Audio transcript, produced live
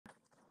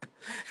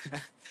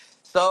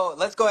So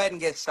let's go ahead and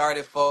get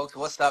started, folks.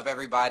 What's up,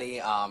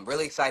 everybody?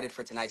 Really excited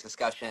for tonight's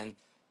discussion.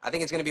 I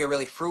think it's going to be a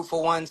really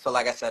fruitful one. So,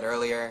 like I said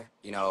earlier,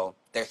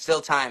 there's still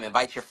time.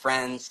 Invite your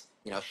friends.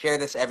 Share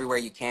this everywhere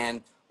you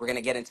can. We're going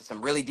to get into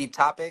some really deep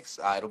topics.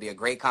 It'll be a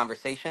great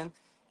conversation.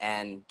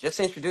 And just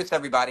to introduce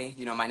everybody,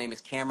 my name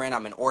is Cameron.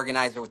 I'm an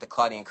organizer with the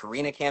Claudia and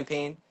Karina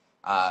campaign.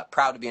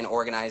 Proud to be an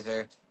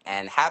organizer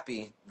and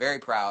happy, very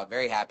proud,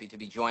 very happy to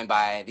be joined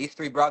by these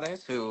three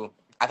brothers who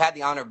I've had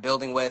the honor of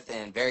building with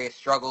in various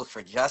struggles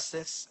for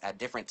justice at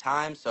different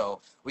times.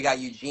 So we got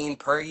Eugene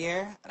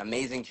Puryear, an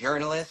amazing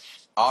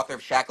journalist, author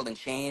of Shackled and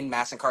Chained,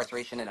 Mass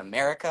Incarceration in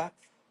America.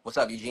 What's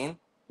up, Eugene?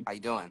 How you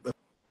doing?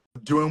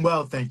 Doing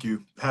well, thank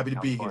you. Happy to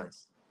Of be here.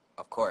 course.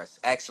 Of course.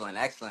 Excellent,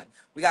 excellent.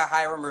 We got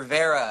Hiram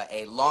Rivera,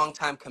 a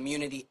longtime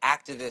community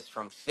activist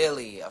from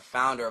Philly, a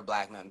founder of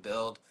Black Men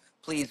Build.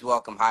 Please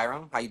welcome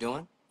Hiram. How you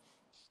doing?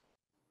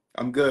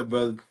 I'm good,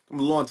 brother. I'm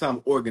a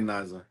long-time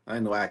organizer. I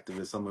ain't no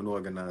activist. I'm an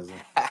organizer.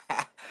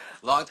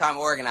 Longtime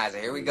organizer.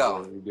 Here we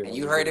go. We good, And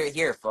you we heard good. it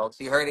here, folks.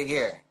 You heard it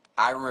here.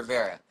 Hiram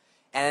Rivera.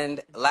 And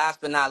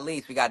last but not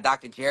least, we got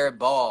Dr. Jared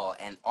Ball,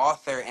 an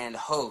author and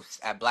host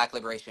at Black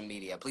Liberation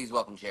Media. Please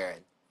welcome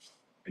Jared.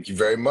 Thank you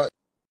very much.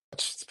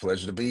 It's a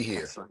pleasure to be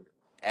here. Excellent.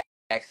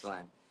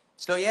 Excellent.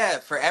 So yeah,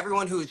 for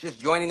everyone who's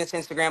just joining this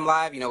Instagram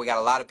live, we got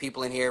a lot of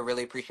people in here.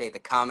 Really appreciate the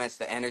comments,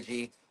 the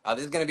energy.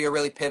 This is going to be a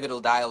really pivotal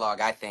dialogue,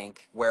 I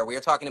think, where we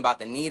are talking about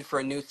the need for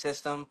a new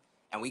system,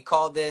 and we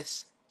call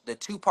this the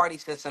two-party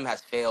system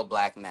has failed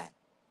Black men.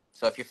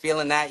 So if you're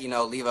feeling that,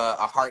 leave a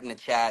heart in the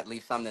chat,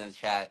 leave something in the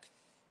chat.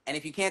 And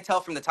if you can't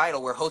tell from the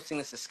title, we're hosting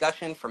this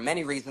discussion for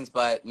many reasons,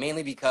 but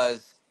mainly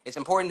because it's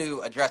important to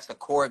address the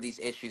core of these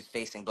issues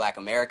facing Black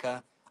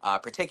America,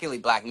 particularly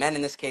Black men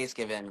in this case,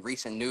 given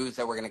recent news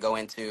that we're going to go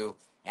into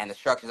and the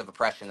structures of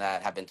oppression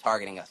that have been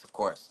targeting us, of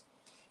course.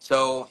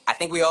 So I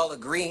think we all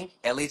agree,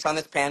 at least on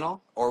this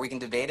panel, or we can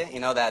debate it,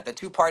 that the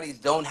two parties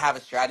don't have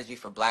a strategy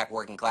for Black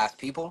working class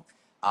people,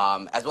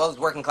 as well as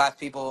working class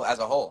people as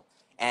a whole.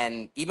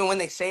 And even when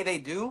they say they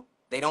do,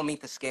 they don't meet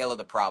the scale of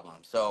the problem.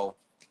 So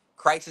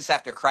crisis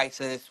after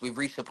crisis, we've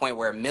reached a point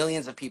where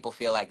millions of people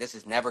feel like this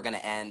is never going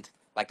to end,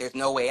 like there's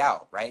no way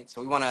out, right? So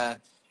we want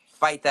to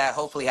fight that,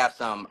 hopefully have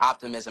some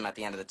optimism at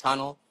the end of the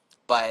tunnel.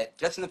 But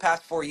just in the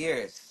past 4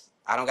 years,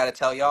 I don't got to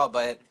tell y'all,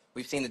 but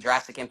we've seen the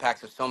drastic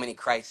impacts of so many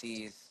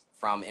crises,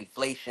 from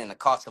inflation, the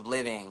cost of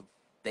living,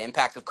 the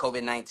impacts of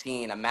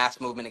COVID-19, a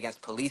mass movement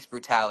against police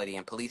brutality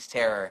and police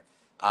terror,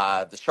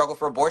 the struggle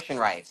for abortion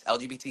rights,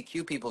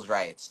 LGBTQ people's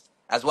rights,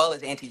 as well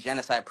as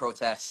anti-genocide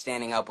protests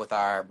standing up with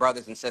our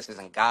brothers and sisters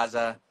in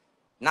Gaza,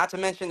 not to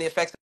mention the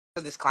effects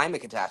of this climate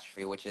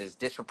catastrophe, which is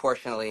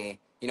disproportionately,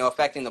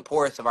 affecting the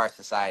poorest of our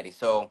society.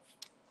 So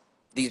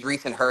these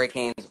recent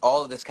hurricanes,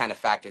 all of this kind of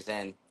factors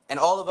in. And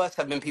all of us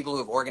have been people who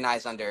have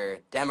organized under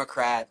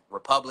Democrat,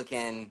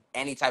 Republican,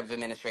 any type of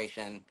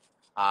administration.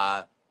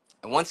 Uh,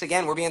 and once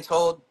again, we're being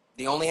told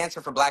the only answer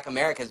for Black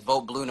America is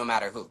vote blue no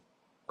matter who,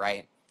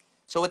 right?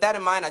 So with that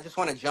in mind, I just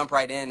want to jump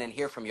right in and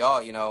hear from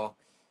y'all,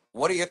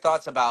 what are your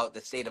thoughts about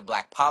the state of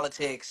Black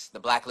politics, the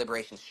Black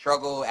liberation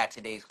struggle at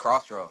today's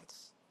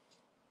crossroads?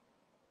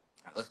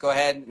 Let's go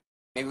ahead.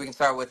 Maybe we can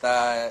start with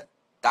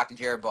Dr.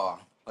 Jared Ball.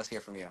 Let's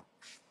hear from you.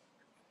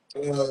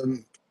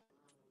 Um,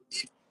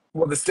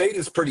 well, the state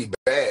is pretty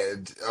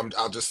bad.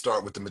 I'll just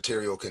start with the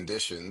material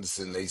conditions,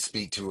 and they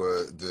speak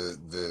to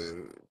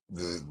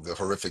the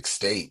horrific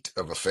state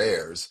of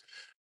affairs.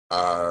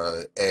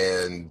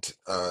 And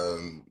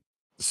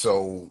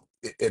so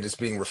it is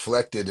being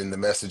reflected in the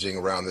messaging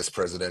around this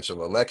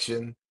presidential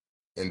election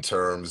in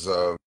terms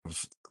of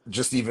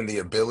just even the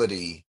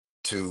ability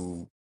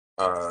to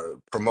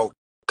promote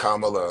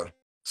Kamala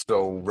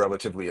so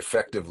relatively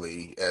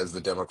effectively as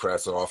the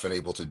Democrats are often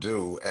able to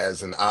do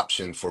as an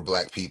option for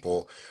Black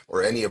people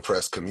or any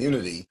oppressed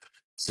community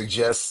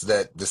suggests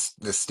that this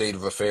state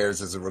of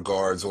affairs as it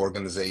regards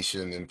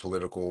organization and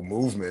political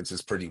movements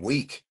is pretty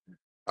weak.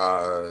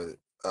 Uh,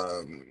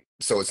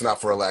 so it's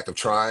not for a lack of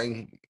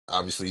trying.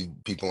 Obviously,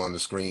 people on the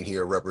screen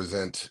here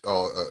represent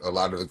a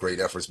lot of the great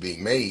efforts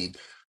being made,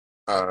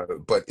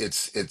 but it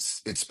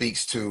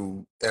speaks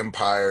to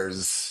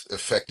empire's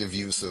effective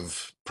use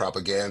of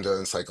propaganda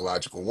and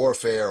psychological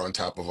warfare on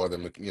top of other,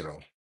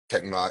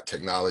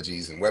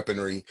 technologies and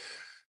weaponry,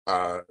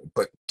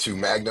 but to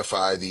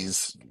magnify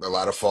a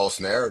lot of false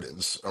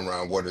narratives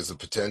around what is the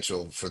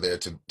potential for there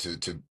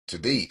to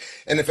be.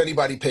 And if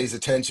anybody pays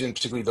attention,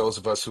 particularly those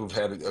of us who've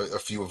had a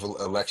few of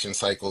election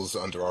cycles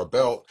under our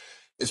belt,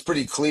 it's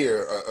pretty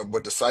clear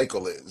what the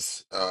cycle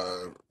is.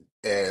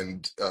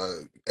 And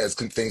as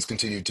things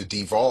continue to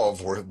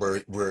devolve,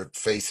 we're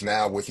faced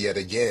now with yet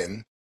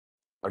again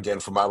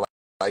for my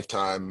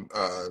lifetime,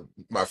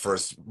 my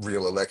first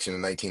real election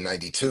in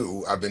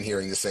 1992, I've been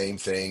hearing the same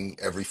thing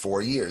every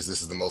 4 years.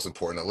 This is the most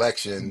important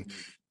election.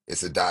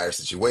 It's a dire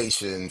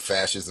situation.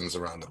 Fascism's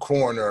around the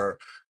corner.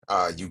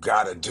 You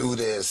got to do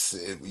this.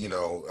 It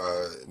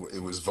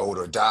was vote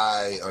or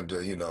die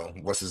under,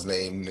 what's his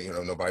name?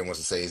 Nobody wants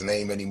to say his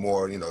name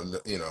anymore. It's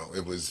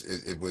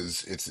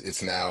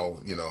now,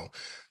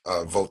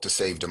 vote to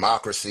save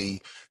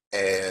democracy.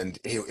 And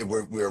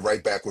we're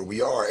right back where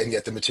we are, and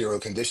yet the material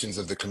conditions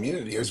of the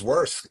community is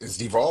worse, is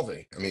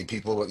devolving. I mean,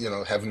 people,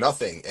 have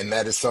nothing, and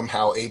that is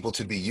somehow able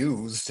to be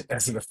used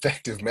as an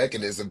effective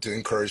mechanism to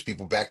encourage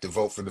people back to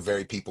vote for the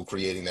very people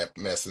creating that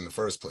mess in the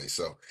first place.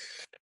 So,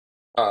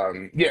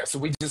 yeah, so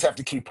we just have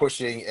to keep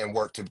pushing and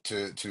work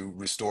to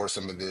restore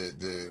some of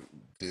the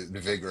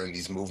vigor in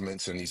these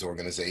movements and these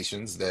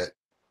organizations that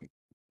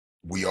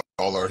we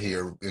all are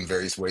here in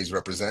various ways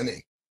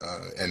representing,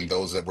 and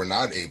those that we're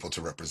not able to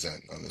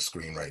represent on the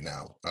screen right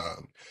now.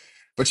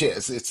 But yeah,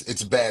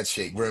 it's bad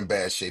shape. We're in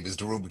bad shape. As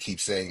Daruba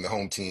keeps saying, the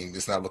home team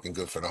is not looking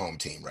good for the home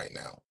team right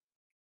now.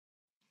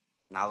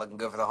 Not looking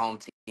good for the home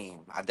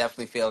team. I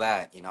definitely feel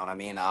that. You know what I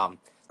mean?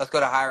 Let's go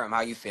to Hiram.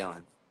 How you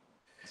feeling?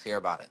 Let's hear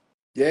about it.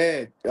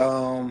 Yeah.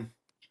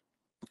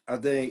 I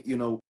think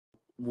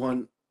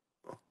one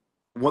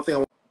one thing I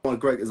want to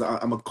correct is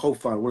I'm a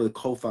co-founder. One of the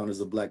co-founders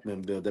of Black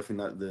Men Bill.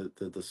 Definitely not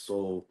the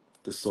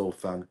sole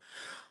founder.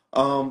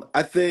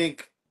 I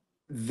think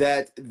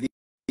that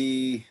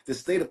the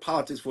state of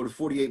politics for the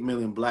 48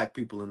 million Black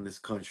people in this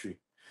country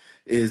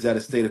is at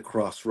a state of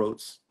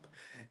crossroads.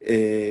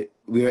 We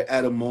are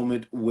at a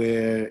moment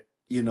where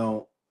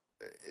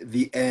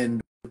the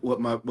end, what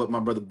my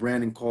brother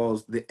Brandon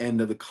calls the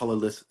end of the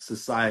colorless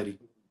society,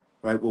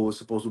 right? What was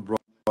supposed to be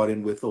brought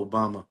in with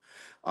Obama.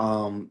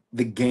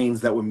 The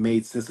gains that were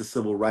made since the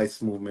civil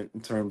rights movement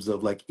in terms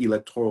of like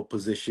electoral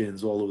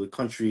positions all over the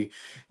country,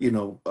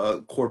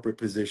 corporate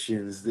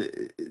positions,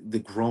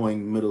 the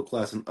growing middle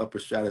class and upper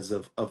stratas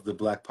of the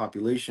Black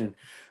population.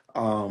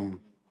 Um,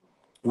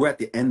 we're at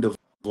the end of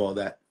all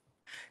that.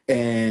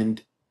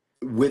 And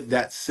with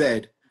that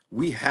said,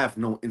 we have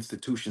no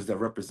institutions that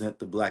represent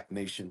the Black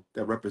nation,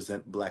 that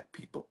represent Black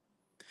people.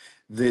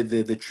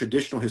 The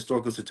traditional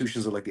historical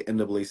institutions of like the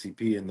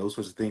NAACP and those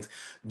sorts of things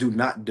do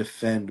not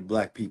defend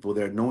Black people.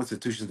 There are no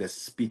institutions that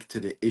speak to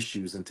the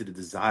issues and to the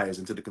desires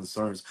and to the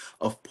concerns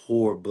of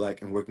poor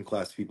Black and working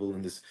class people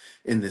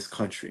in this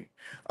country.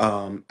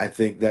 I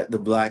think that the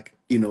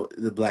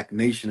Black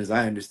nation, as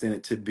I understand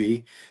it to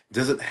be,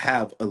 doesn't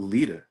have a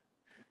leader,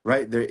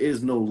 right? There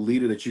is no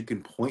leader that you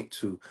can point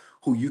to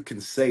who you can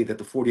say that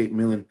the 48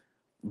 million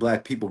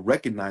Black people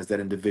recognize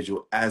that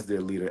individual as their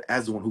leader,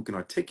 as the one who can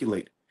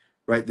articulate,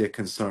 right, their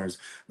concerns,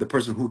 the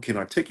person who can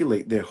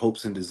articulate their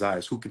hopes and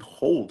desires, who can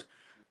hold,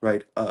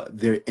 right,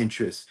 their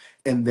interests,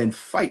 and then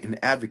fight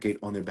and advocate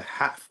on their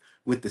behalf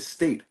with the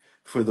state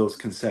for those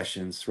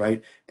concessions,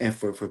 right, and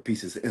for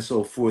pieces. And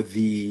so for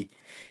the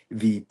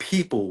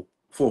people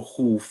for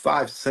who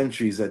 5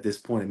 centuries at this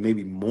point and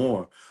maybe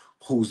more,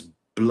 whose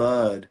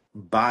blood,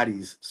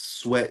 bodies,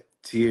 sweat,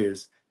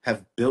 tears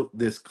have built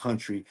this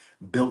country,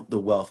 built the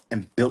wealth,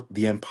 and built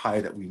the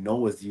empire that we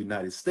know as the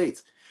United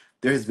States,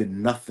 there has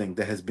been nothing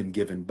that has been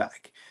given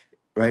back,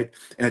 right?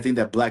 And I think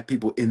that Black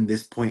people in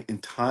this point in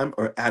time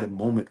are at a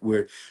moment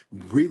where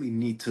really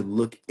need to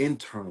look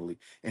internally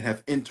and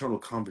have internal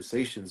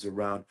conversations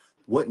around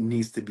what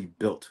needs to be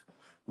built,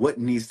 what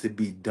needs to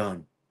be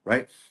done,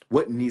 right?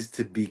 What needs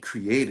to be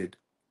created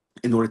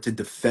in order to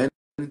defend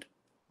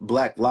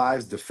Black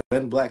lives,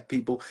 defend Black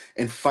people,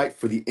 and fight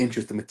for the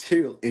interest, the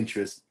material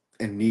interest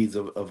and needs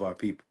of our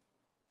people.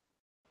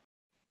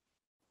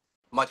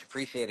 Much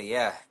appreciated.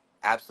 Yeah,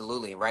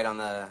 absolutely. Right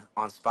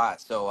on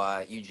spot.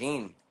 So,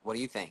 Eugene, what do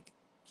you think?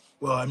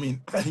 Well, I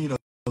mean,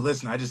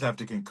 listen, I just have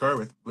to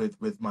concur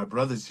with my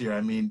brothers here.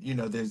 I mean,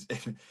 there's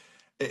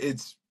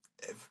it's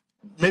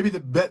maybe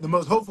the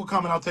most hopeful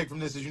comment I'll take from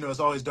this is it's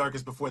always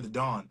darkest before the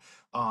dawn,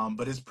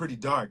 but it's pretty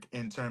dark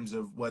in terms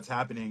of what's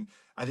happening.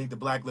 I think the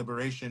Black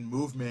liberation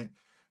movement,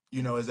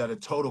 is at a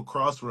total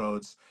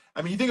crossroads.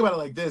 I mean, you think about it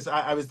like this.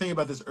 I was thinking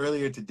about this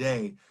earlier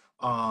today.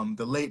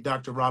 The late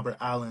Dr. Robert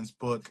Allen's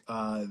book,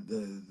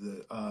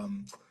 the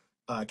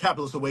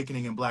Capitalist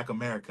Awakening in Black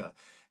America.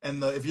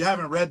 And if you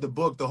haven't read the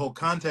book, the whole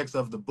context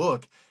of the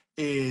book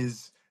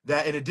is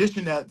that in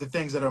addition to the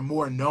things that are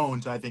more known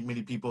to, I think,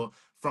 many people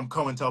from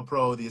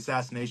COINTELPRO, the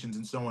assassinations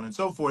and so on and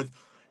so forth,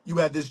 you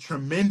had this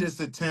tremendous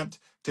attempt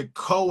to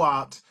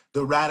co-opt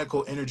the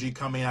radical energy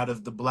coming out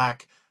of the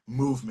Black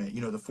movement,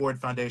 the Ford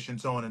Foundation,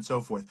 so on and so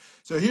forth.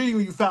 So here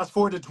you fast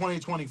forward to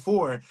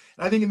 2024, and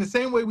I think in the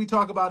same way we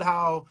talk about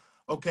how,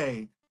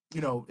 okay,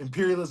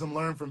 imperialism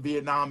learned from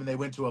Vietnam and they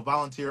went to a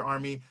volunteer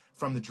army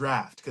from the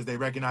draft because they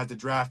recognized the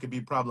draft could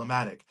be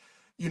problematic.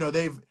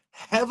 They've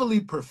heavily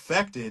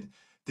perfected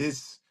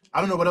this, I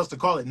don't know what else to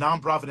call it,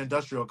 nonprofit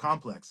industrial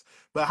complex.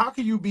 But how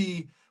can you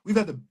we've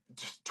had the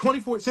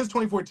 24 since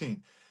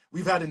 2014.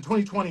 We've had in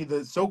 2020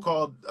 the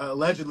so-called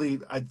allegedly,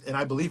 and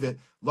I believe it,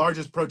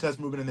 largest protest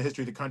movement in the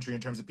history of the country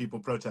in terms of people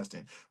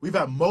protesting. We've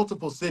had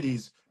multiple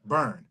cities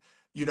burn,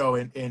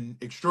 in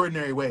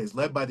extraordinary ways,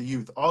 led by the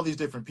youth, all these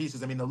different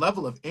pieces. I mean, the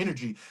level of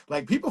energy,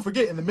 like people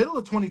forget in the middle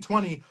of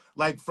 2020,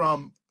 like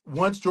from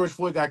once George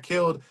Floyd got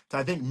killed to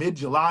I think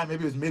mid-July,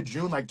 maybe it was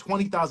mid-June, like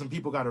 20,000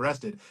 people got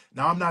arrested.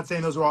 Now, I'm not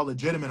saying those are all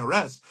legitimate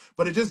arrests,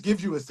 but it just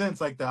gives you a sense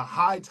like the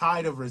high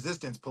tide of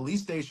resistance.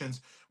 Police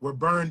stations were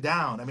burned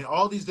down. I mean,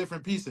 all these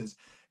different pieces.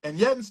 And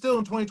yet and still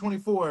in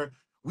 2024,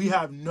 we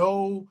have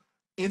no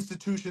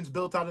institutions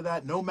built out of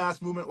that, no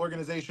mass movement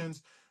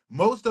organizations,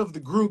 most of the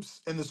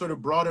groups in the sort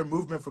of broader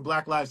movement for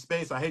Black Lives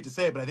space, I hate to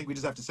say it, but I think we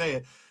just have to say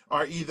it,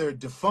 are either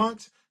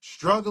defunct,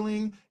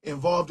 struggling,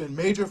 involved in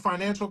major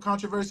financial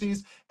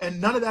controversies, and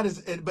none of that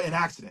is an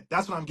accident.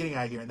 That's what I'm getting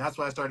at here, and that's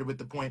why I started with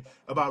the point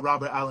about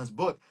Robert Allen's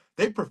book.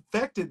 They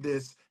perfected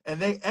this and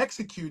they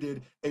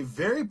executed a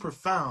very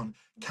profound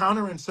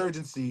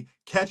counterinsurgency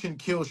catch and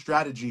kill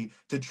strategy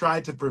to try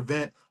to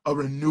prevent a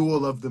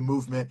renewal of the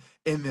movement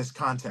in this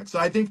context. So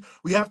I think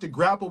we have to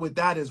grapple with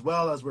that as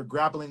well as we're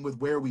grappling with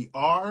where we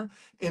are,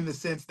 in the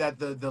sense that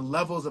the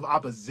levels of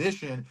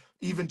opposition,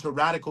 even to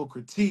radical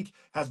critique,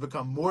 has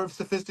become more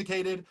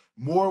sophisticated,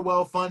 more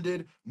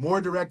well-funded,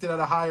 more directed at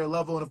a higher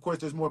level. And of course,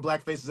 there's more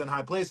black faces in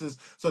high places.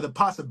 So the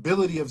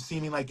possibility of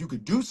seeming like you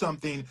could do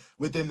something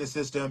within the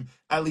system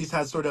at least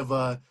has sort of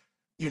a,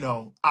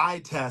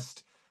 eye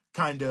test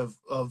kind of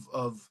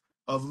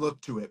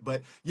look to it.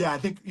 But yeah, I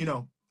think,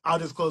 I'll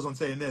just close on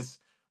saying this.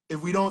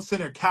 If we don't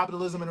center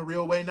capitalism in a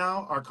real way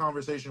now, our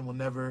conversation will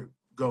never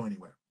go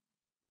anywhere.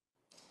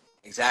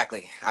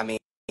 Exactly. I mean,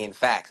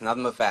 facts,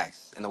 nothing but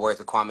facts. In the words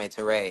of Kwame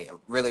Ture,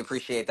 really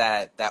appreciate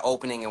that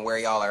opening and where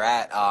y'all are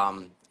at.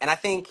 And I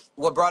think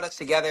what brought us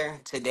together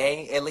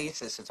today, at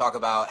least, is to talk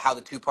about how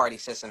the two-party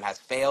system has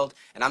failed.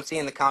 And I'm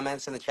seeing the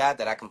comments in the chat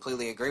that I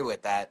completely agree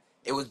with, that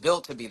it was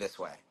built to be this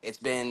way. It's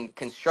been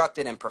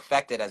constructed and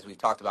perfected, as we've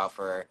talked about,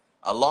 for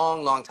a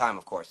long, long time,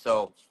 of course.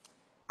 So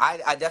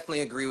I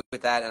definitely agree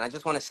with that. And I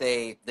just want to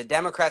say the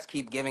Democrats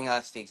keep giving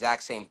us the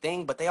exact same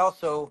thing, but they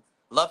also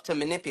love to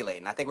manipulate.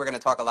 And I think we're going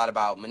to talk a lot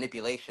about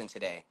manipulation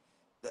today.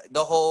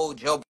 The whole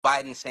Joe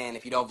Biden saying,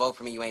 if you don't vote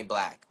for me, you ain't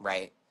black,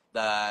 right?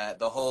 The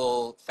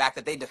whole fact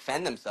that they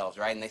defend themselves,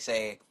 right? And they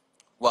say,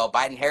 well,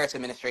 Biden-Harris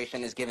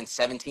administration has given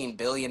 $17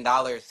 billion to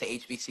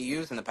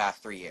HBCUs in the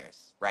past 3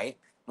 years, right?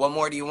 What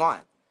more do you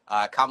want?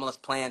 Kamala's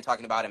plan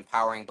talking about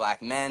empowering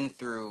black men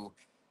through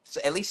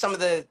at least some of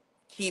the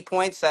key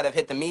points that have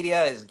hit the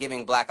media is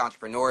giving black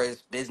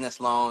entrepreneurs business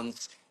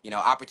loans,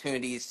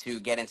 opportunities to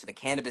get into the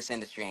cannabis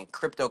industry and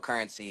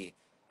cryptocurrency,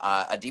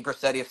 a deeper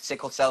study of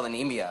sickle cell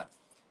anemia.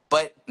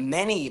 But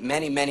many,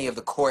 many, many of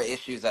the core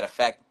issues that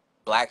affect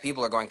black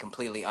people are going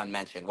completely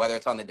unmentioned, whether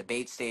it's on the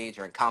debate stage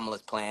or in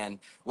Kamala's plan,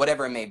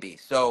 whatever it may be.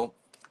 So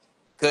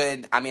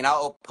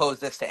I'll pose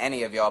this to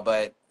any of y'all,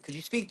 but could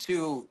you speak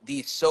to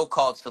these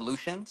so-called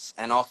solutions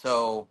and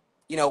also,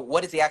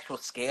 what is the actual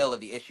scale of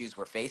the issues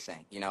we're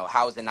facing?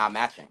 How is it not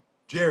matching?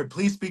 Jared,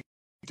 please speak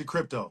to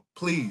crypto,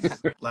 please.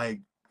 Like,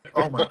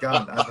 oh my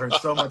God, I've heard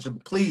so much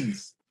of,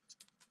 please.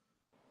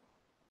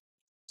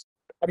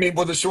 I mean,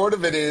 well, the short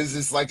of it is,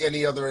 it's like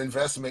any other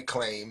investment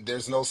claim.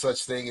 There's no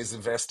such thing as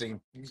investing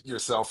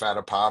yourself out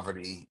of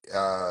poverty,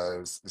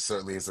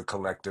 certainly as a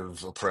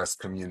collective oppressed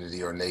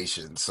community or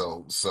nation.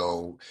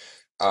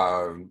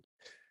 Um,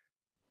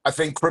 I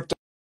think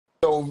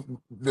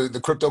the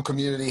crypto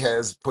community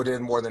has put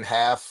in more than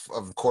half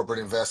of corporate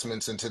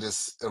investments into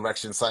this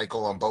election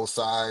cycle on both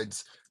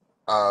sides.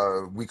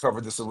 We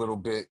covered this a little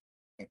bit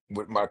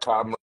with my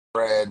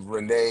comrade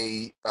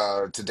Renee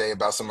today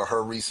about some of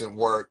her recent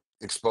work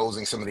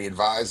exposing some of the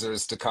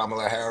advisors to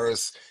Kamala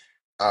Harris.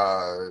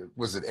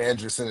 Was it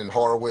Anderson and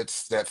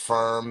Horowitz? That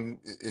firm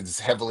is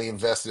heavily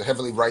invested,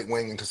 heavily right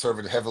wing and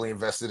conservative, heavily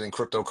invested in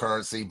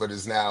cryptocurrency, but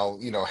is now,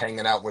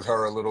 hanging out with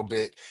her a little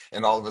bit.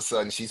 And all of a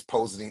sudden she's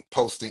posing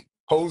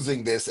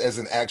this as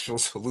an actual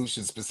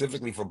solution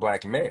specifically for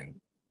Black men.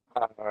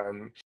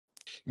 Um,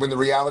 when the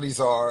realities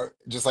are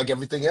just like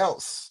everything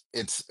else.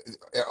 It's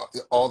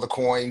all the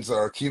coins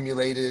are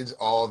accumulated,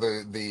 all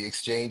the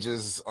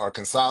exchanges are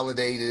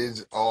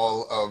consolidated,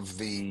 all of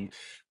the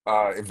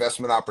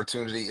investment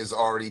opportunity is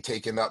already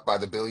taken up by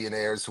the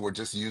billionaires who are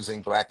just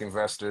using black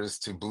investors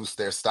to boost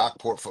their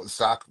stock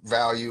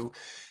value.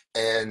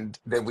 And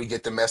then we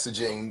get the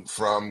messaging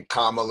from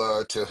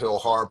Kamala to Hill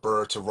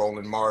Harper to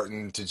Roland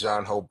Martin to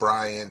John Hope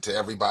Bryant to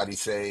everybody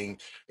saying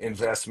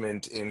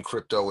investment in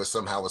crypto is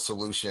somehow a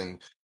solution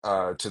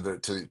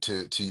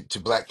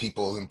to black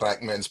people and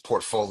black men's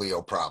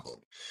portfolio problem.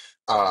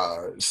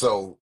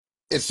 So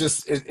it's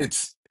just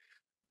it's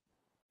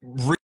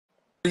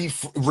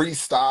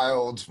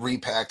restyled,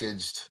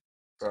 repackaged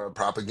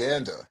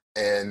propaganda,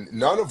 and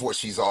none of what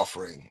she's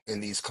offering in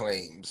these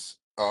claims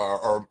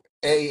are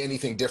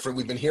anything different.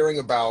 We've been hearing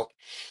about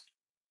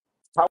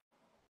how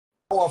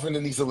often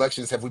in these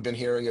elections have we been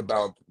hearing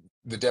about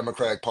the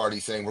Democratic Party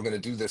saying we're going to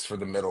do this for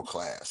the middle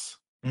class.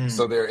 Mm.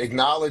 So they're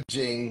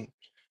acknowledging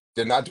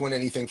they're not doing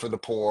anything for the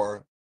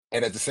poor,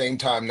 and at the same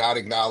time, not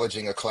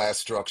acknowledging a class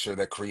structure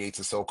that creates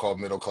a so-called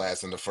middle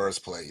class in the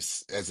first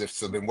place. As if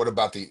so, then what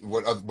about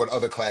what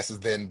other classes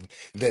then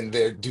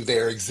there do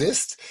there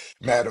exist,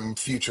 Madam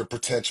Future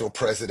Potential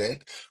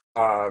President?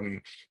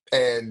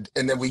 And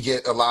then we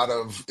get a lot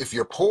of if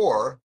you're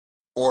poor,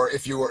 or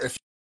if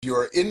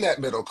you're in that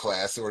middle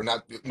class or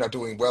not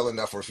doing well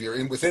enough, or if you're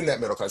in within that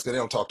middle class, because they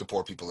don't talk to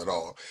poor people at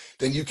all,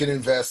 then you can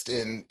invest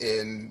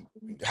in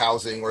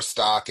housing or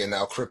stock and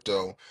now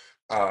crypto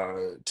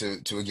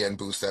to again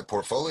boost that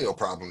portfolio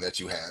problem that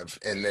you have,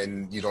 and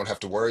then you don't have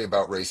to worry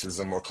about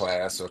racism or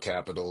class or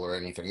capital or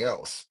anything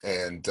else.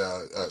 And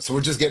so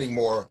we're just getting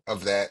more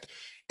of that,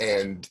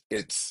 And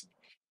it's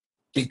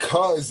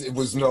because it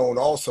was known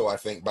also, I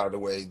think, by the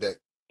way,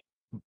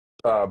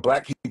 that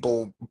Black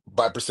people,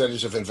 by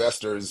percentage of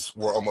investors,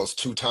 were almost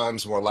 2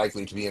 times more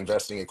likely to be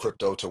investing in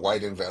crypto to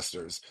white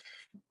investors.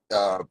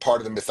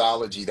 Part of the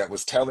mythology that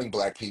was telling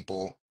Black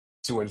people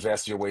to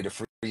invest your way to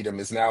freedom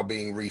is now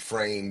being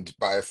reframed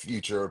by a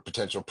future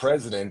potential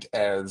president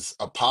as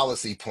a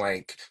policy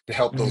plank to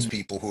help those Mhm.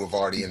 people who have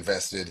already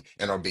invested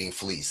and are being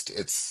fleeced.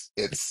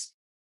 It's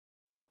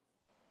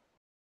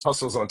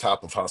hustles on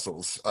top of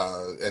hustles.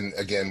 And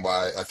again,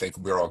 why I think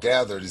we're all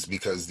gathered is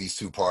because these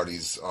two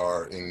parties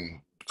are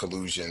in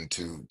collusion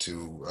to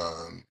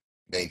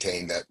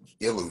maintain that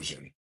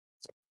illusion.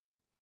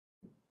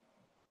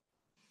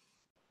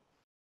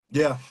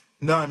 Yeah.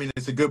 No, I mean,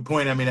 it's a good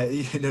point. I mean,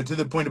 to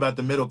the point about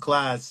the middle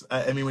class,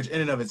 I mean, which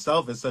in and of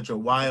itself is such a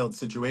wild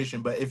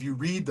situation. But if you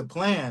read the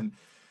plan,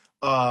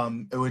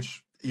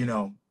 which,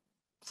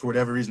 for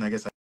whatever reason, I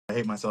guess I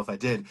hate myself. I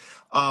did.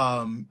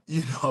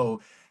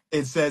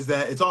 It says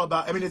that it's all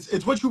about. I mean,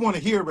 it's what you want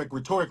to hear, like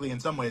rhetorically, in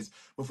some ways,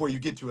 before you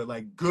get to it,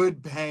 like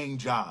good paying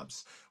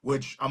jobs,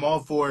 which I'm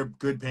all for.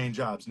 Good paying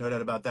jobs, no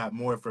doubt about that.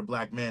 More for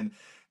Black men.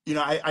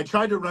 I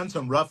tried to run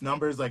some rough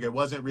numbers. Like it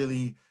wasn't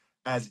really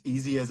as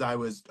easy as I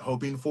was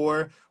hoping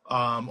for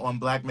on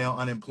Black male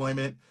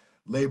unemployment,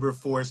 labor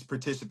force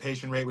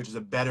participation rate, which is a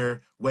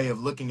better way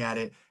of looking at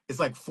it. It's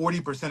like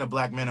 40% of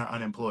Black men are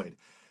unemployed.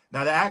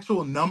 Now, the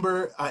actual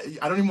number, I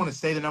don't even want to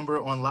say the number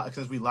on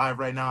since we live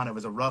right now, and it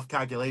was a rough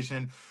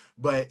calculation,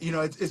 but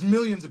it's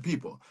millions of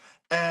people.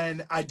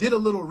 And I did a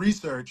little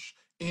research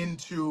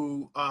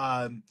into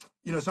some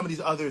of these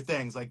other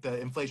things like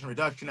the Inflation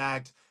Reduction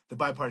Act, the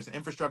Bipartisan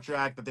Infrastructure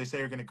Act that they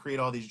say are going to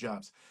create all these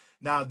jobs.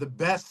 Now, the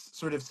best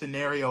sort of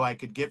scenario I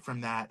could get from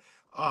that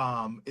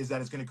is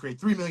that it's going to create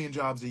 3 million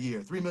jobs a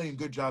year, 3 million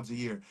good jobs a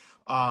year.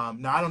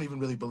 Now, I don't even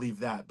really believe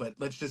that, but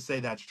let's just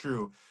say that's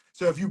true.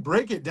 So if you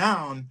break it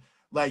down,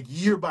 like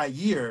year by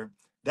year,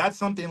 that's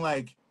something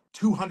like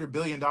 $200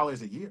 billion a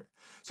year.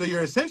 So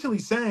you're essentially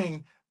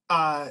saying,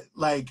 well,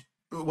 let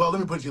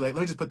me put it to you like, let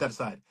me just put that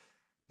aside.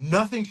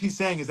 Nothing she's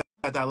saying is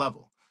at that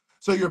level.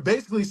 So you're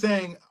basically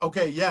saying,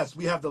 okay, yes,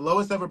 we have the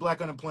lowest ever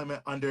Black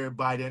unemployment under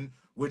Biden,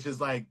 which is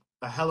like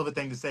a hell of a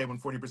thing to say when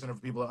 40%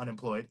 of people are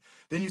unemployed.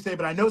 Then you say,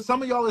 but I know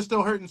some of y'all are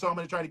still hurting, so I'm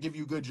going to try to give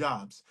you good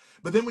jobs.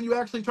 But then when you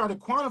actually try to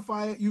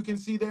quantify it, you can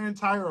see their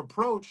entire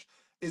approach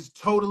is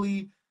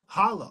totally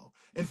hollow.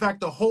 In fact,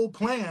 the whole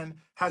plan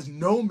has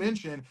no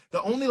mention.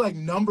 The only like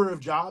number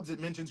of jobs it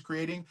mentions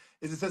creating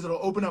is it says it'll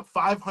open up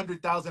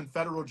 500,000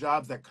 federal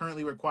jobs that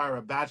currently require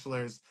a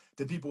bachelor's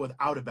to people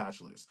without a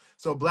bachelor's.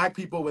 So Black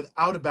people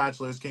without a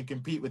bachelor's can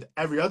compete with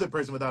every other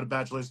person without a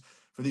bachelor's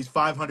for these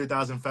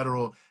 500,000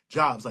 federal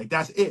jobs. Like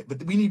that's it.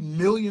 But we need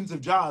millions of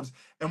jobs,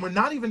 and we're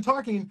not even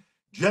talking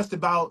just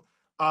about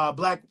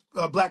black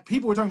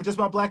people. We're talking just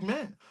about Black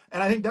men.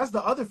 And I think that's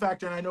the other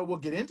factor. And I know we'll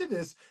get into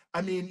this.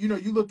 I mean,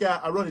 you look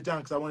at. I wrote it down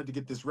because I wanted to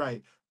get this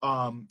right.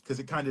 Because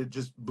it kind of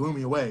just blew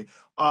me away.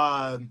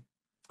 The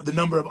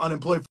number of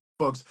unemployed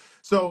folks.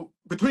 So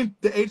between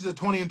the ages of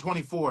 20 and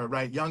 24,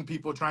 right, young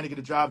people trying to get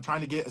a job, trying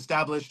to get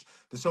established,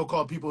 the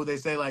so-called people who they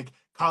say like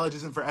college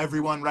isn't for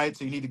everyone, right?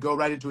 So you need to go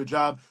right into a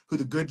job, who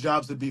the good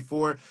jobs would be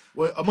for.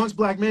 Well, amongst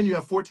Black men, you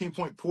have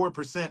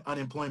 14.4%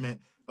 unemployment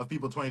of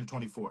people 20 to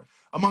 24.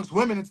 Amongst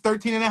women, it's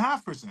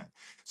 13.5%.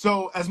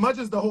 So as much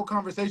as the whole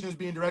conversation is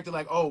being directed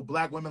like, oh,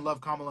 Black women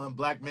love Kamala and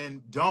Black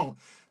men don't,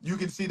 you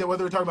can see that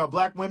whether we're talking about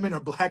Black women or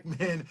Black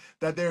men,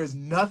 that there is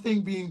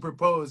nothing being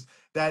proposed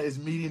that is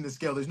meeting the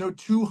scale. There's no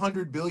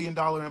 $200 billion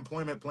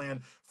employment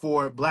plan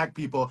for Black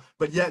people,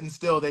 but yet and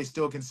still, they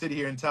still can sit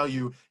here and tell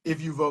you, if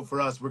you vote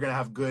for us, we're going to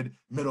have good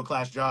middle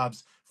class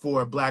jobs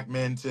for Black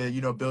men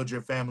to, build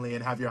your family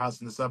and have your house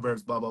in the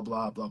suburbs, blah, blah,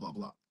 blah, blah, blah,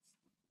 blah.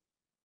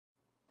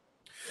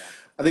 Yeah.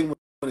 I think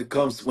when it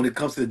comes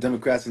to the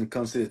Democrats and it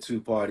comes to the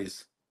two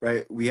parties,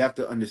 right? We have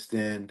to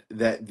understand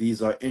that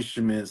these are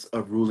instruments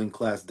of ruling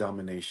class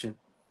domination.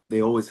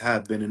 They always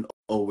have been and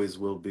always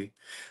will be.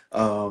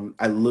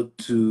 I look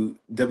to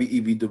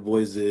W.E.B. Du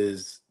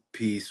Bois's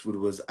piece, which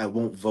was "I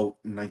Won't Vote"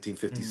 in Mm.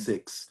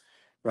 1956,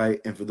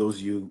 right? And for those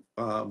of you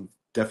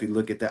definitely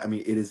look at that. I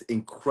mean, it is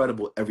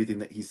incredible everything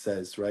that he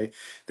says, right?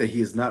 That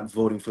he is not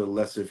voting for the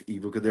lesser of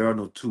evil because there are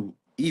no two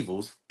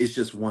evils. It's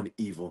just one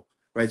evil,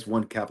 right? It's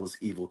one capitalist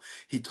evil.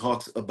 He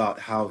talks about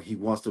how he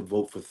wants to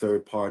vote for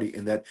third party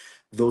and that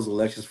those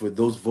elections for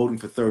those voting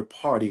for third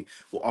party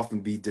will often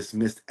be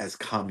dismissed as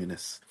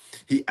communists.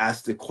 He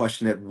asked the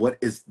question that what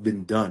has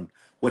been done,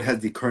 what has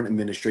the current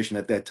administration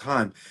at that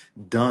time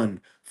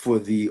done for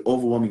the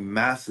overwhelming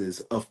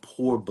masses of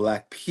poor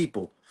Black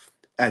people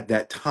at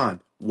that time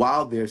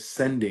while they're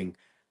sending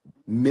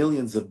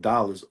millions of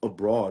dollars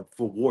abroad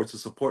for war to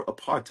support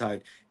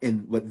apartheid in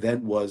what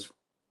then was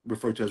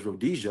referred to as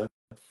Rhodesia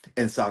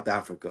in South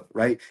Africa,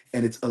 right?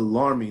 And it's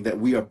alarming that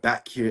we are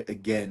back here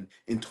again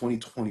in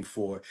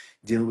 2024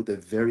 dealing with the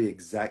very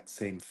exact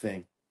same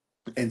thing.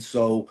 And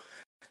so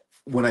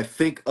when I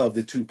think of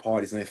the two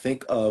parties and I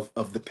think of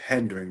the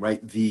pandering,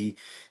 right? The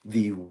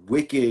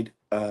wicked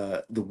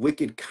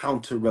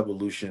counter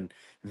revolution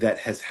that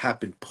has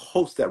happened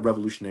post that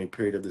revolutionary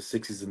period of the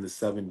 60s and the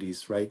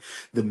 70s, right?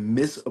 The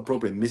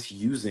misappropriate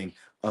misusing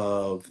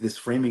of this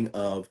framing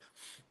of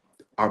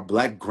our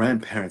black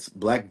grandparents,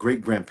 black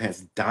great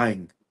grandparents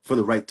dying for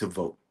the right to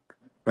vote,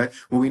 right?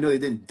 When we know they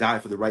didn't die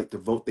for the right to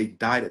vote, they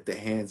died at the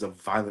hands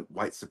of violent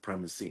white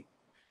supremacy.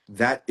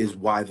 That is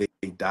why they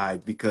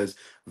died, because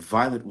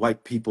violent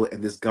white people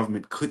and this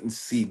government couldn't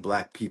see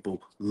black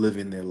people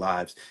living their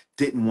lives,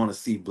 didn't want to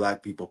see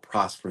black people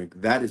prospering.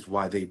 That is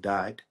why they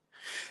died.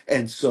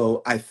 And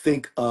so I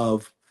think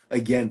of,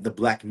 again, the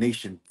Black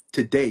Nation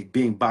today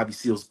being Bobby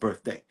Seale's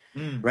birthday,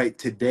 Mm, right?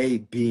 Today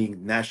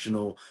being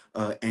National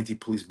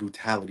Anti-Police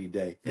Brutality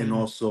Day, and mm,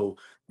 also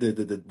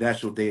the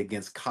National Day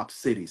Against Cop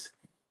Cities,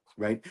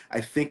 right?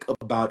 I think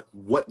about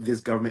what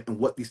this government and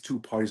what these two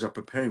parties are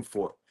preparing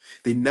for.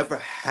 They never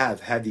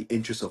have had the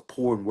interests of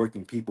poor and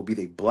working people, be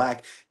they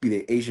black, be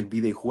they Asian, be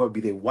they whoever,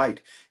 be they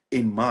white,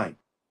 in mind,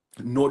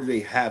 nor do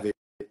they have it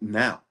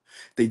now.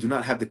 They do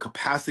not have the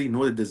capacity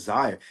nor the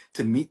desire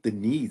to meet the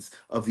needs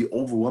of the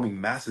overwhelming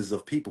masses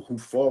of people who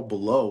fall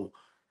below,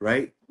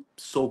 right?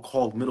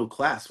 So-called middle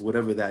class,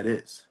 whatever that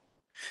is.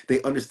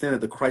 They understand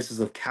that the crisis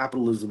of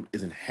capitalism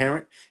is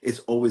inherent, it's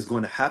always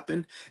going to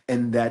happen,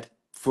 and that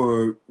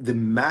for the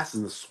masses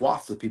and the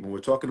swaths of people, we're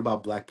talking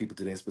about black people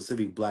today,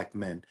 specifically black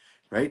men,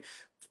 right?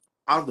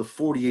 Out of the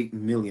 48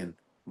 million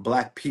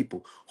black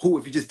people who,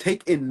 if you just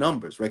take in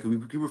numbers, right, 'cause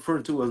we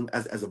refer to them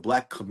as a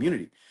black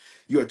community,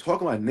 you are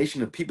talking about a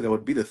nation of people that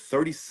would be the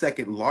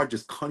 32nd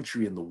largest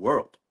country in the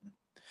world.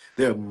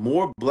 There are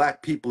more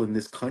black people in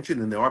this country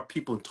than there are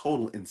people in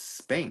total in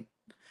Spain,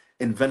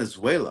 in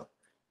Venezuela,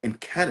 in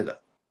Canada,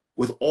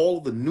 with all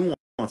the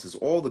nuances,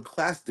 all the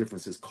class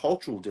differences,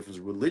 cultural differences,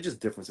 religious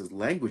differences,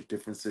 language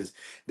differences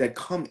that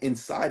come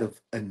inside of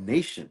a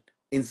nation,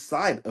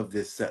 inside of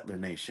this settler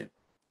nation.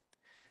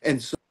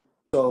 And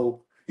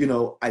so,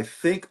 I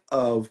think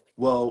of,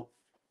 well,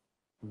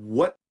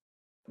 what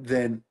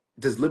then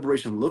does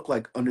liberation look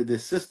like under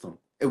this system?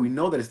 And we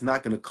know that it's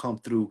not going to come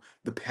through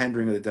the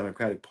pandering of the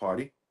Democratic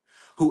Party,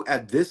 who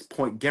at this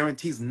point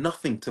guarantees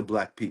nothing to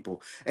black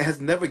people and has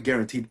never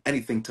guaranteed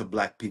anything to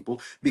black people,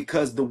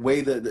 because the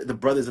way the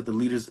brothers at the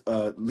leaders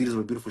of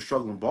a beautiful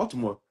struggle in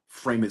Baltimore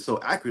frame it so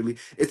accurately,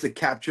 it's a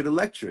captured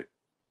electorate,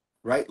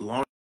 right?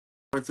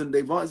 And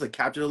Davon is a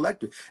captured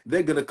electorate.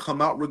 They're going to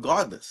come out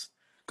regardless.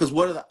 Because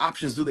what other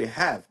options do they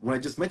have? When I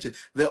just mentioned,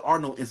 there are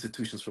no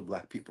institutions for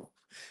black people.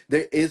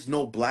 There is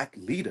no black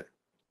leader,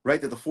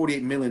 right? That the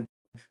 48 million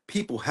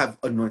people have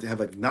anointed,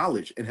 have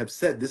acknowledged, and have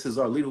said, this is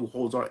our leader who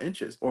holds our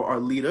interests, or our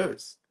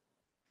leaders.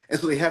 And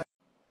so they have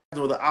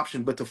no other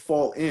option but to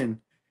fall in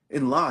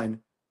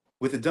line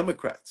with the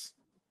Democrats.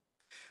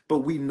 But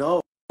we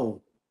know,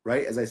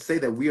 right, as I say,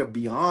 that we are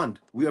beyond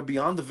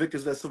the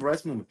victors of that civil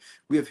rights movement.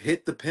 We have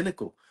hit the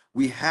pinnacle.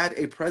 We had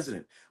a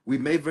president. We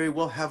may very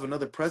well have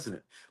another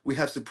president. We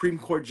have Supreme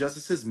Court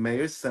justices,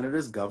 mayors,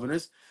 senators,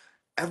 governors,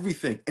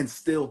 everything, and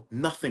still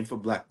nothing for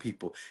black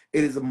people.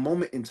 It is a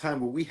moment in time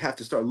where we have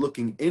to start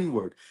looking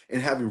inward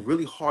and having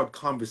really hard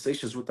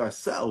conversations with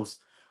ourselves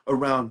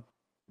around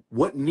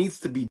what needs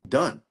to be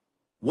done,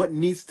 what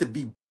needs to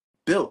be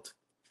built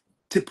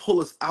to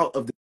pull us out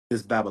of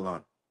this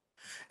Babylon.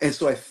 And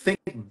so I think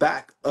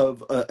back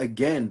of,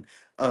 again,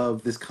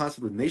 of this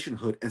concept of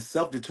nationhood and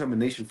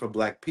self-determination for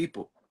black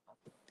people,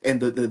 and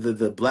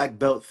the black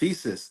belt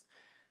thesis,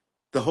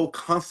 the whole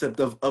concept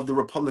of the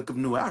Republic of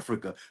New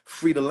Africa,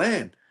 free to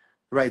land,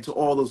 right? To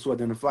all those who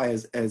identify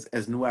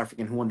as New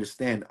African, who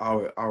understand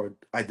our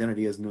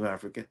identity as New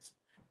Africans,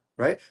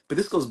 right? But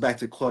this goes back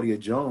to Claudia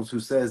Jones,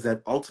 who says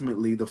that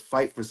ultimately the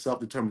fight for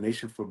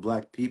self-determination for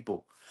black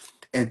people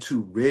and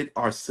to rid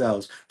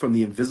ourselves from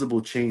the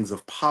invisible chains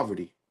of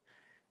poverty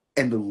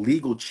and the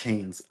legal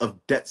chains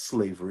of debt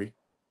slavery,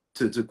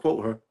 to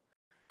quote her,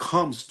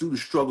 comes through the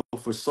struggle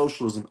for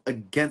socialism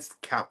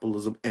against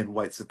capitalism and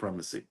white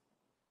supremacy.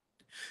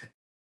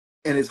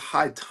 And it's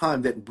high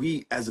time that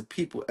we as a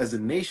people, as a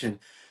nation,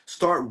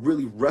 start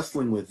really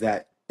wrestling with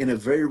that in a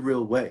very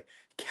real way.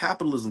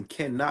 Capitalism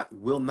cannot,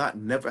 will not,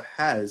 never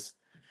has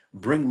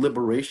bring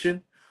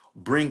liberation,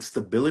 bring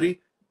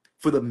stability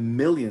for the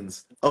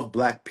millions of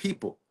black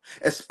people,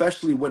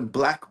 especially when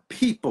black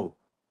people,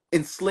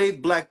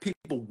 enslaved black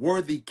people,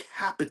 were the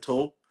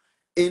capital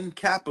in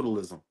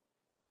capitalism.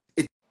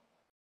 It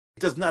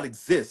does not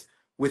exist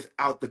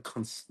without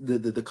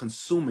the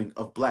consuming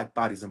of black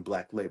bodies and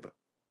black labor.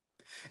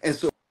 And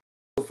so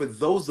for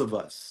those of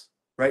us,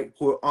 right,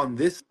 who are on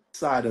this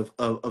side of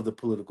the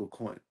political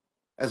coin,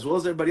 as well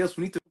as everybody else,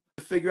 we need to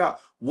figure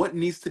out what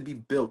needs to be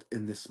built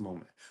in this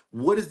moment.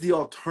 What is the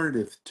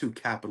alternative to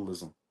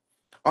capitalism?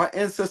 Our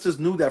ancestors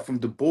knew that, from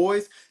Du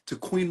Bois to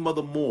Queen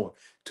Mother Moore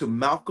to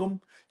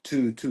Malcolm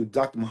to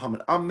Dr.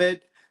 Muhammad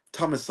Ahmed,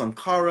 Thomas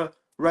Sankara,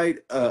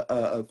 right,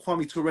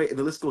 Kwame Ture, and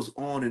the list goes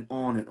on and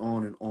on and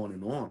on and on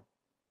and on.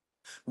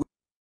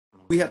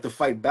 We have to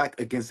fight back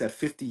against that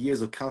 50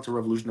 years of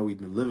counter-revolution that we've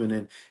been living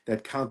in,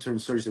 that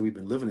counter-insurgency that we've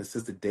been living in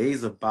since the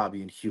days of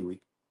Bobby and Huey,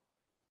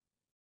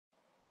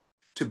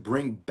 to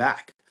bring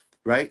back,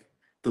 right,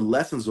 the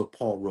lessons of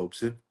Paul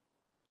Robeson,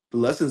 the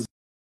lessons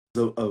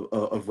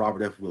of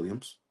Robert F.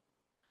 Williams,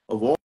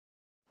 of all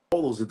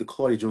those, the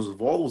Claudia Jones,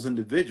 of all those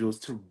individuals,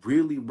 to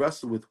really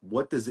wrestle with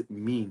what does it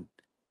mean?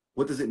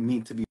 What does it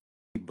mean to be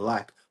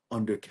black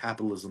under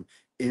capitalism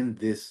in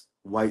this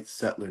white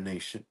settler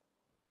nation?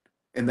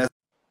 And that's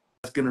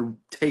going to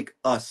take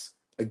us,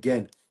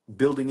 again,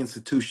 building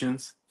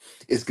institutions.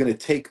 It's going to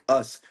take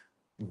us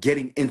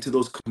getting into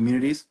those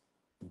communities,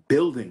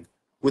 building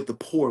with the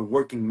poor and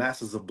working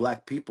masses of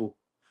black people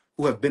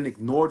who have been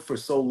ignored for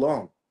so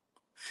long.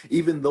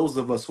 Even those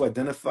of us who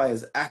identify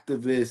as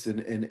activists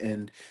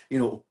and you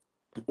know,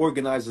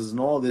 organizers and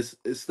all this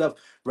stuff,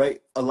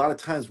 right? A lot of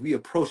times we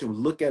approach and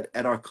look at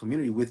our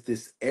community with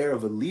this air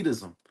of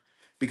elitism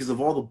because of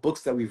all the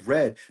books that we've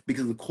read,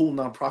 because of the cool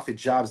nonprofit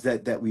jobs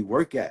that we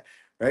work at,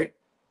 right?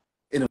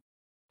 In a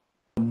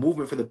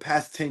movement for the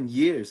past 10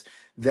 years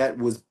that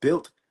was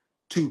built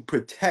to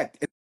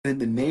protect in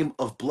the name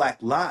of black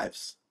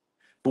lives.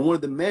 But one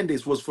of the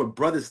mandates was for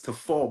brothers to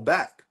fall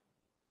back,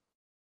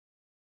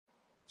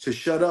 to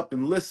shut up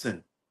and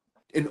listen,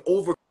 and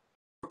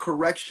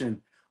overcorrection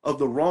of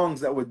the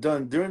wrongs that were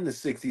done during the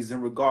 60s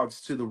in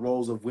regards to the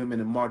roles of women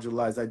and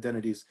marginalized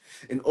identities,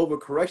 an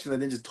overcorrection that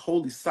then just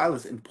totally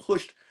silenced and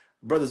pushed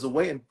brothers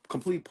away and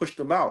completely pushed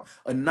them out.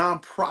 A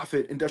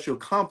nonprofit industrial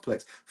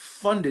complex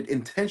funded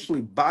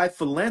intentionally by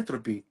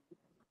philanthropy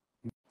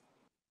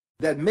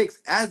that makes,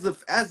 as a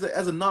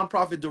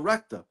nonprofit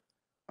director,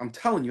 I'm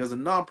telling you, as a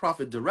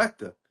nonprofit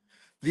director,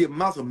 the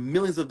amounts of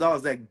millions of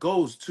dollars that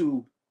goes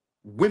to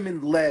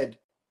women-led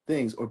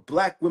things, or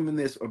black women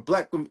this, or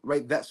black women,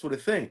 right, that sort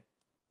of thing,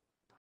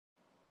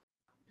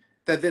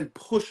 that then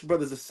push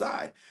brothers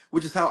aside,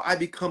 which is how I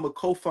become a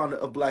co-founder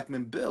of Black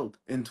Men Build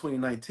in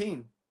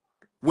 2019,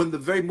 when the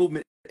very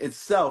movement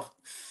itself,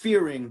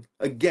 fearing,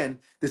 again,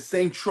 the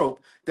same trope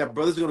that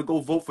brothers are going to go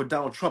vote for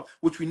Donald Trump,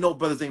 which we know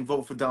brothers ain't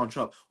voting for Donald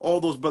Trump. All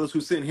those brothers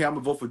who sitting here, I'm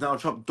going to vote for Donald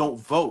Trump, don't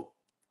vote.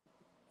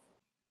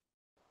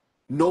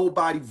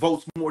 Nobody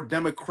votes more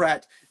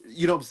Democrat.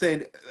 You know what I'm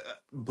saying?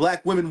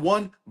 Black women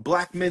won,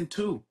 black men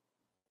too.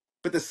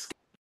 But the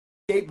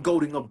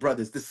scapegoating of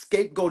brothers,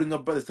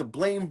 to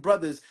blame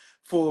brothers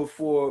for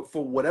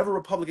whatever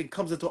Republican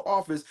comes into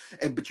office,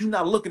 but you're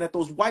not looking at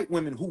those white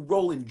women who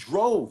roll in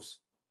droves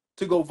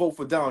to go vote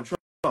for Donald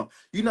Trump.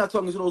 You're not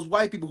talking to those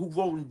white people who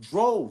roll in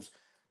droves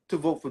to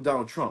vote for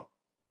Donald Trump.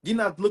 You're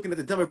not looking at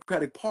the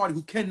Democratic Party,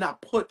 who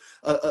cannot put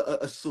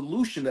a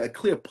solution, a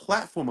clear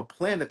platform, a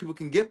plan that people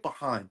can get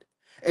behind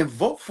and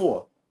vote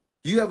for.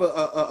 You have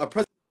a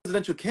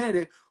presidential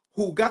candidate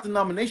who got the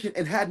nomination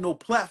and had no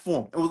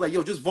platform and was like,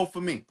 yo, just vote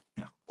for me.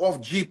 Yeah. Off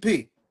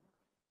GP.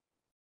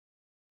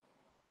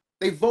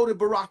 They voted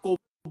Barack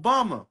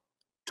Obama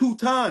 2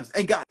 times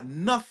and got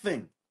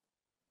nothing.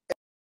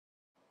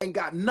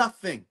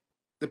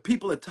 The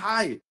people are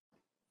tired.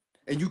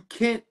 And you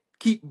can't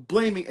keep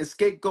blaming and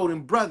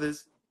scapegoating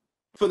brothers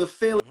for the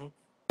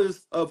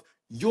failures of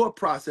your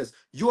process,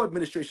 your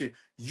administration,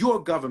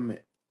 your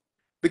government,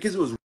 because it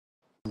was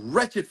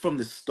wretched from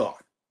the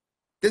start.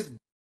 This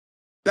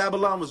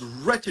Babylon was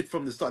wretched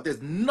from the start.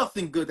 There's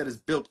nothing good that is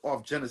built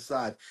off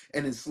genocide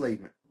and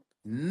enslavement.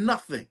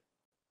 Nothing.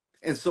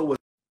 And so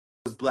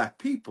as black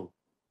people,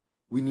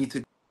 we need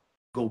to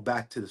go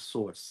back to the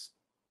source.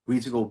 We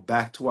need to go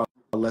back to our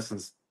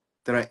lessons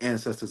that our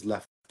ancestors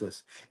left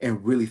us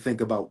and really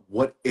think about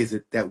what is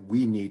it that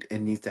we need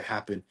and needs to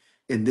happen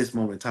in this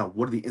moment in time.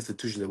 What are the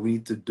institutions that we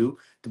need to do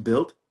to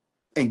build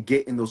and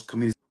get in those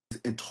communities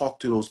and talk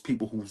to those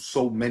people who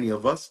so many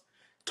of us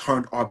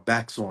turned our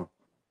backs on,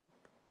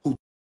 who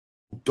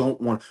don't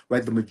want,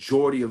 right? The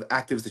majority of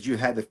activists that you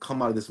had that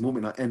come out of this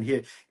movement, I end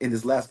here in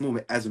this last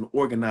movement as an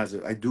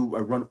organizer. I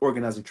run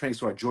organizing training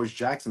so at George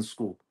Jackson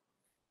School,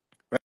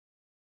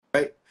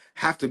 right?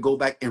 Have to go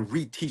back and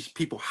reteach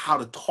people how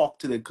to talk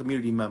to their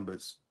community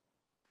members,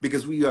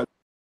 because we are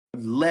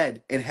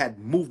led and had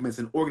movements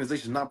and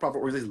organizations, nonprofit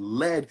organizations,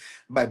 led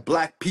by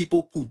black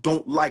people who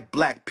don't like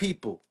black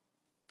people.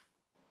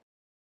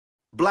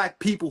 Black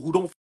people who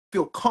don't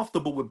feel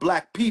comfortable with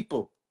black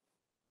people.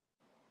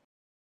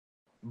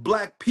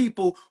 Black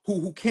people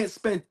who can't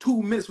spend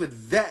 2 minutes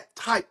with that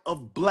type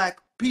of black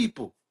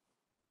people.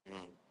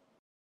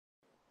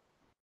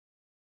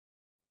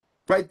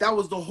 Right? That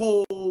was the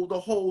whole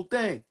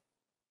thing.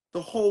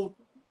 The whole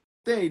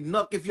thing.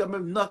 Nuck if you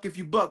remember, nuck if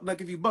you buck,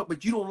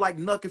 but you don't like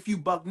nuck if you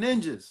buck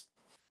ninjas.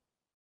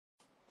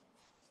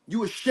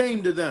 You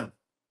ashamed of them.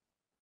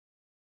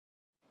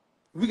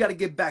 We got to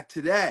get back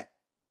to that.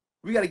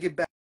 We got to get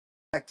back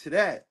to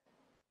that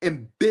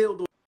and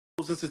build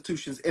those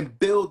institutions and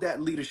build that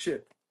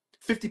leadership.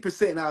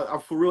 50%, I'll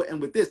for real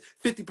end with this,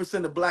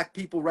 50% of black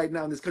people right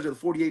now in this country, the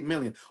 48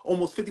 million,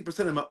 almost 50% of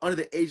them are under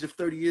the age of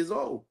 30 years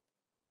old.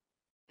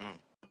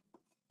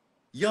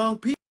 Young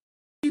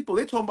people,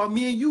 they're talking about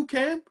me and you,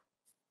 Cam,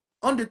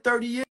 under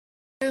 30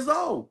 years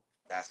old.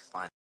 That's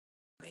funny.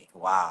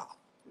 Wow.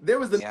 There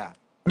was No,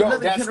 another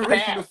that's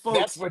generation of past.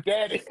 That's folks. what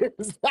that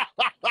is.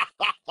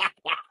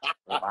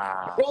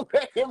 Wow. Don't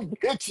let him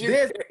get you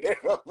There's there.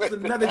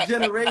 another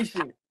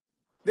generation.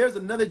 There's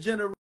another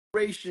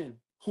generation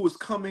who is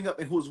coming up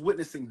and who is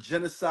witnessing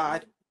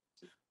genocide,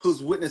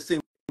 who's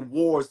witnessing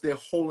wars their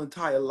whole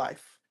entire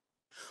life,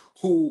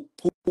 who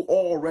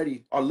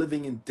already are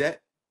living in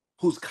debt,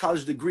 whose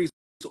college degrees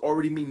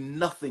already mean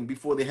nothing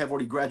before they have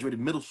already graduated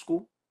middle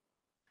school.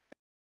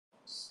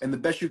 And the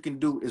best you can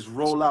do is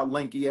roll out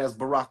lanky ass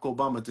Barack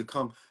Obama to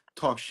come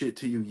talk shit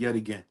to you yet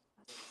again.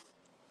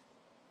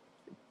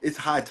 It's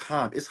high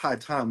time. It's high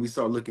time we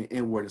start looking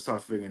inward and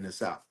start figuring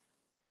this out.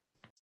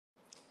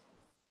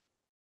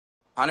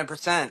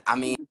 100%. I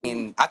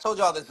mean, I told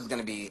y'all this was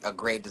going to be a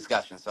great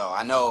discussion, so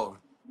I know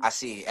I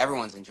see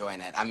everyone's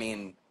enjoying it. I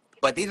mean,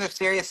 but these are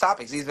serious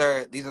topics. These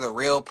are the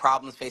real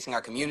problems facing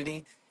our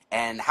community.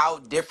 And how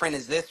different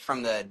is this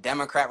from the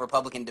Democrat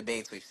Republican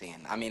debates we've seen?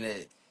 I mean,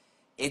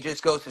 it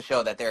just goes to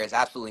show that there is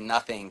absolutely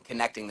nothing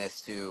connecting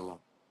this to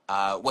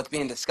what's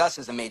being discussed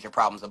as the major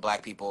problems of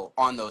Black people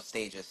on those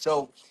stages.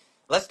 So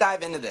let's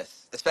dive into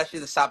this, especially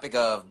the topic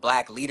of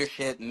Black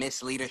leadership,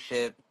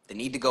 misleadership, the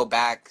need to go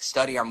back,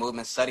 study our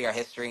movement, study our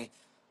history.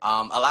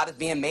 A lot is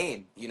being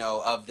made,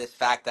 of this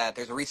fact that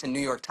there's a recent New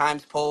York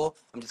Times poll.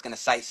 I'm just going to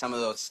cite some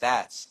of those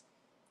stats.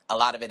 A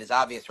lot of it is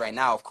obvious right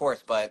now, of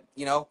course, but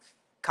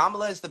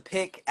Kamala is the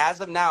pick as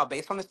of now,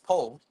 based on this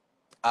poll,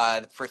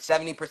 for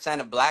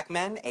 70% of Black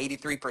men,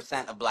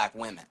 83% of Black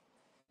women.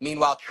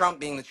 Meanwhile, Trump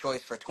being the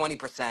choice for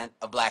 20%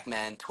 of Black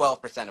men,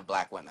 12% of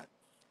Black women.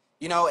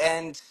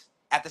 And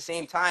at the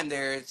same time,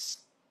 there's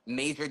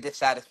major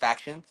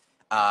dissatisfaction.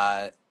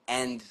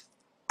 And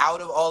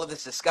out of all of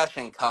this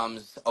discussion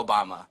comes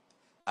Obama,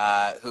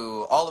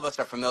 who all of us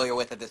are familiar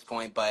with at this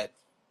point, but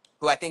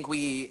who I think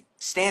we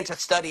stand to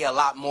study a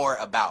lot more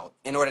about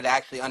in order to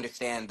actually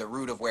understand the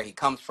root of where he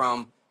comes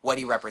from, what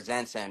he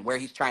represents, and where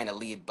he's trying to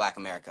lead Black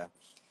America.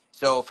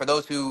 So for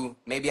those who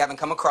maybe haven't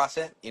come across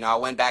it, I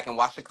went back and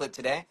watched the clip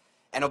today,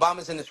 and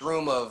Obama's in this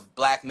room of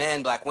Black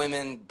men, Black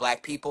women,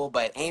 Black people,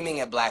 but aiming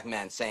at Black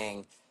men,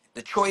 saying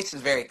the choice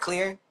is very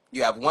clear.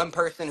 You have one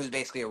person who's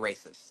basically a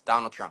racist,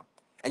 Donald Trump,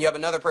 and you have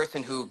another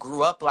person who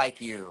grew up like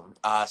you,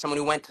 someone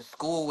who went to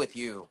school with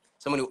you,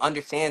 someone who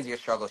understands your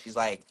struggle. She's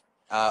like,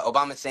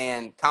 Obama's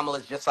saying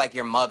Kamala's just like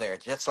your mother,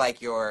 just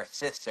like your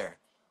sister,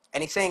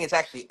 and he's saying it's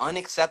actually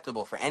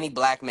unacceptable for any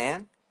Black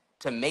man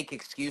to make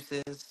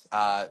excuses.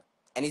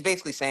 And he's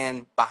basically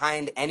saying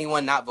behind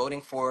anyone not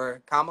voting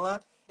for Kamala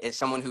is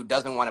someone who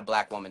doesn't want a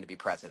Black woman to be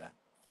president.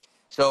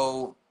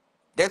 So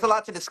there's a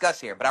lot to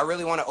discuss here, but I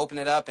really want to open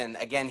it up and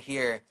again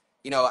hear,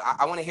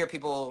 I want to hear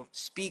people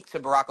speak to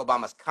Barack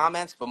Obama's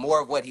comments, but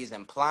more of what he's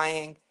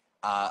implying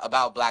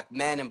about Black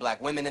men and Black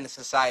women in the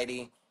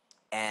society,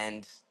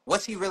 and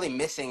what's he really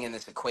missing in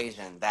this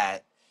equation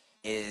that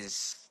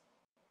is,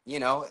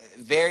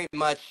 very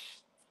much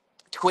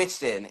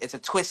twisted. It's a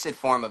twisted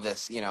form of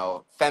this,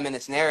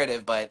 feminist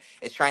narrative, but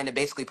it's trying to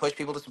basically push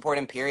people to support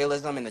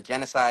imperialism and the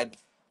genocide.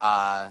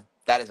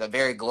 That is a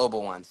very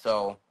global one.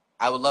 So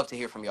I would love to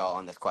hear from y'all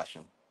on this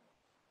question.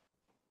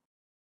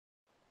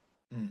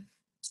 Mm.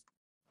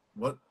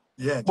 What?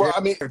 Yeah, Well, Jared,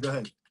 I mean, go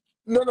ahead.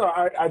 no,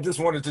 I just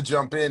wanted to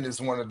jump in as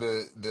one of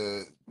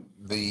the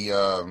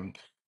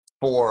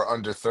 4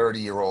 under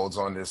 30-year-olds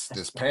on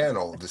this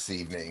panel this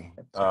evening,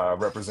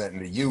 representing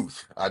the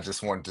youth. I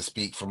just wanted to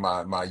speak for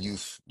my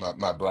youth,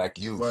 my Black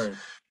youth. Word.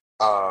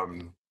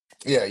 Um,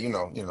 yeah,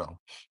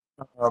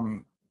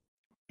 Um,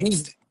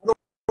 he's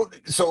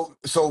so.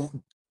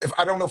 If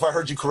I don't know if I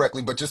heard you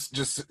correctly, but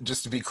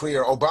just to be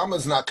clear,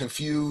 Obama's not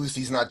confused.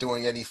 He's not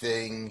doing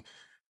anything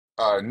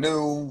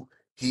new.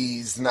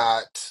 He's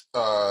not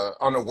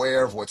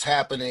unaware of what's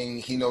happening.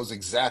 He knows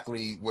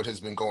exactly what has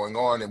been going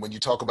on. And when you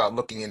talk about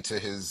looking into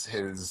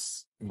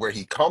his where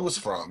he comes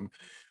from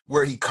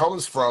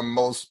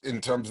most in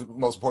terms of,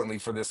 most importantly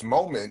for this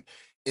moment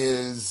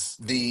is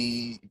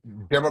the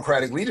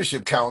Democratic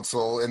Leadership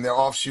Council and their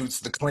offshoots,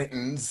 the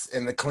Clintons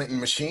and the Clinton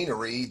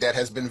machinery that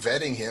has been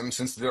vetting him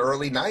since the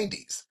early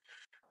 90s.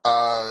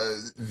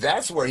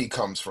 That's where he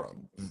comes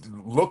from,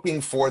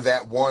 looking for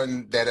that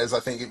one that, as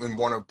I think in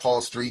one of Paul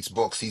Street's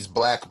books, he's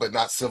Black but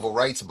not civil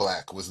rights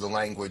Black, was the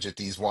language at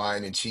these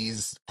wine and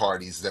cheese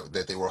parties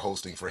that they were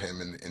hosting for him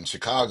in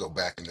Chicago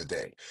back in the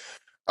day.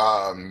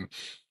 um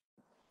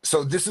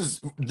so this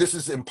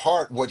is in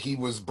part what he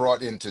was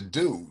brought in to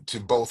do, to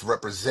both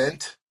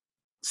represent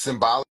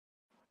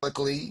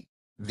symbolically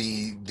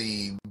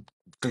the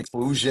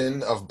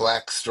conclusion of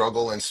Black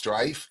struggle and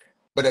strife,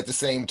 but at the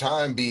same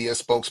time be a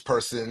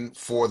spokesperson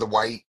for the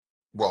white,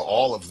 well,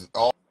 all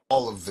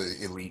of the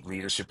elite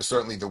leadership, but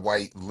certainly the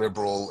white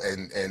liberal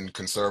and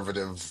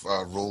conservative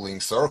ruling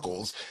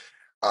circles,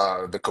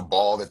 the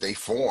cabal that they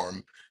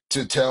form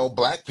to tell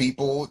Black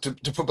people to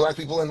put Black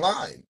people in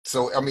line.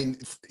 So I mean,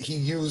 he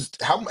used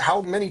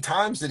how many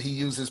times did he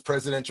use his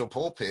presidential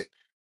pulpit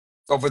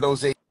over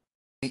those 8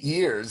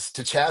 years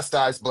to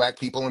chastise Black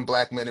people and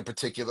Black men in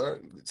particular,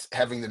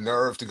 having the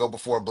nerve to go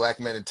before Black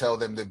men and tell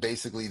them that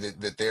basically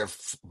that they're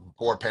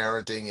poor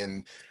parenting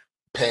and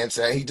pants.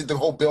 He did the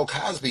whole Bill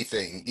Cosby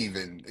thing,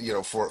 even,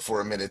 for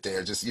a minute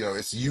there. Just,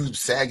 it's you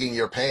sagging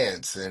your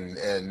pants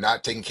and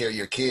not taking care of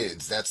your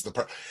kids. That's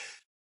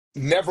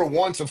never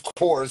once, of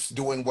course,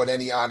 doing what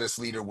any honest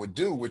leader would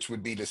do, which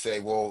would be to say,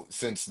 well,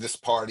 since this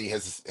party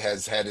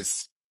has had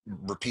its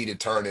repeated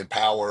turn in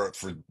power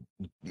for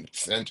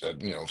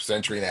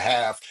century and a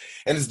half,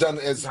 and it's done,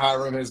 as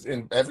Hiram has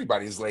and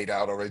everybody has laid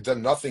out already,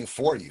 done nothing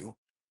for you.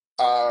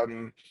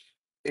 Um,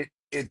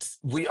 it's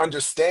we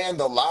understand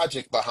the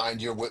logic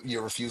behind your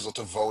refusal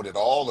to vote at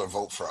all, or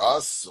vote for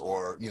us,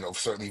 or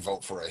certainly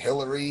vote for a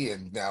Hillary,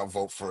 and now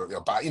vote for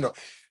a Biden.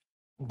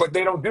 But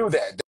they don't do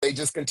that. They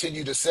just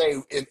continue to say,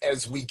 and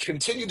as we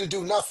continue to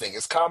do nothing,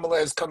 as Kamala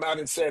has come out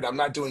and said, I'm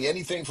not doing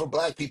anything for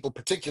Black people,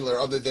 particular,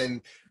 other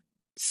than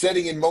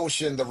setting in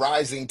motion the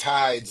rising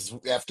tides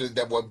after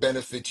that will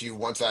benefit you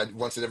once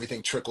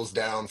everything trickles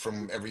down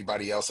from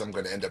everybody else. I'm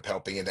going to end up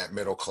helping in that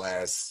middle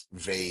class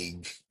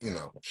vague,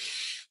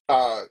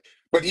 uh,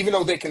 but even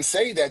though they can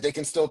say that, they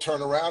can still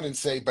turn around and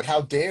say, "But how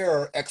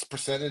dare X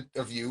percentage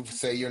of you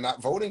say you're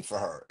not voting for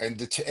her?" And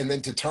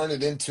then to turn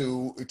it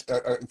into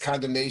a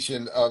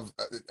condemnation of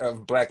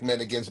Black men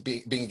against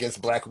being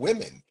against Black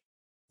women.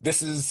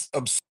 This is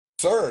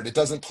absurd. It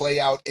doesn't play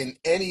out in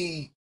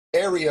any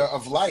area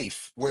of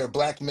life where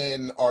Black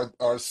men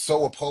are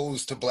so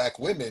opposed to Black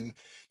women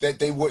that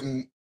they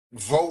wouldn't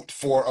vote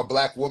for a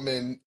Black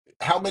woman.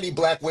 How many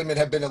Black women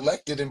have been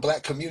elected in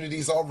Black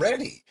communities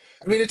already?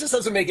 I mean, it just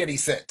doesn't make any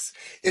sense.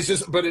 It's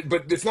just, but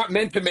it's not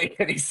meant to make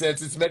any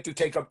sense. It's meant to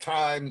take up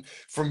time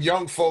from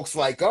young folks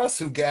like us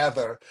who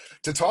gather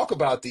to talk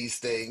about these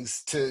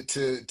things, to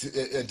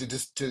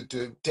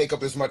take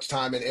up as much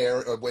time and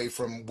air away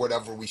from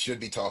whatever we should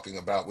be talking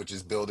about, which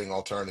is building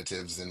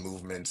alternatives and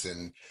movements,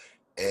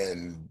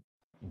 and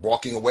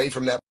walking away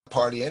from that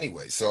party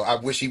anyway. So I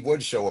wish he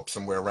would show up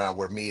somewhere around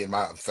where me and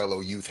my fellow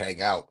youth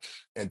hang out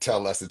and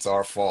tell us it's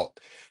our fault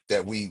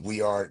that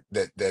we are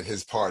that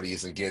his party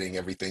isn't getting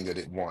everything that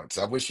it wants.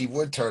 I wish he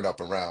would turn up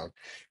around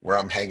where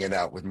I'm hanging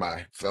out with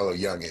my fellow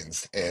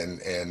youngins,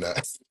 and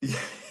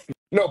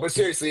no, but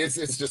seriously, it's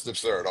just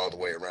absurd all the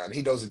way around.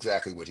 He knows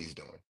exactly what he's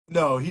doing.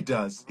 No, he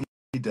does.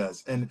 He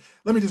does. And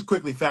let me just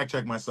quickly fact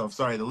check myself.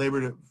 Sorry, the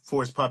labor to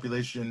force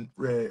population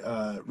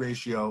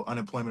ratio,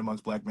 unemployment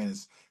amongst Black men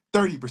is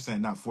 30%,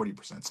 not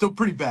 40%. Still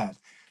pretty bad.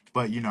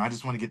 But, I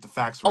just want to get the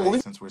facts Oh, well, right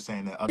we since we're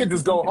saying that other could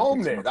just people go get a home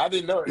big then. smoke. I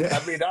didn't know. Yeah.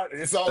 I mean,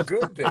 it's all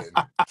good then.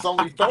 It's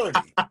only 30.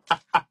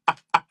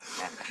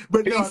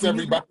 But no, I Peace, mean,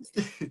 everybody.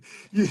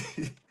 you,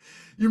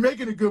 you're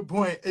making a good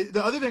point.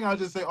 The other thing I'll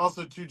just say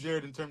also too,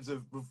 Jared, in terms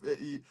of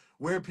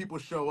where people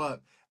show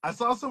up, I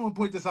saw someone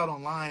point this out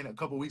online a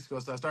couple weeks ago,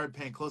 so I started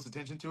paying close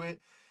attention to it.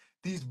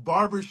 These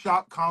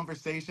barbershop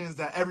conversations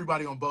that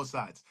everybody on both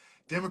sides,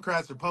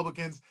 Democrats,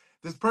 Republicans,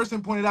 this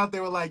person pointed out,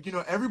 they were like,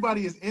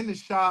 everybody is in the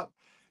shop,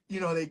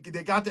 they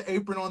got the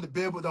apron on, the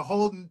bib with the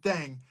whole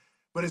thing,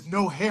 but it's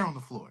no hair on the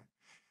floor.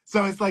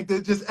 So it's like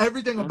just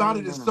everything about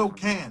it is so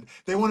canned.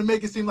 They want to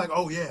make it seem like,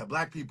 oh yeah,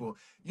 Black people,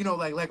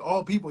 like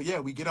all people, yeah,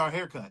 we get our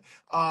hair cut.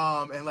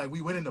 And like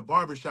we went in the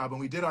barbershop and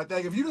we did our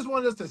thing. If you just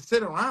wanted us to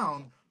sit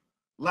around,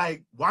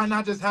 like, why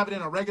not just have it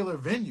in a regular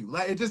venue?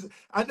 Like,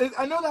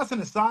 I know that's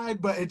an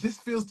aside, but it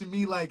just feels to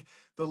me like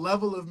the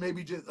level of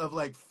maybe just of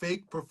like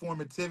fake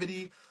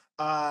performativity.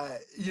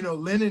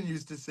 Lenin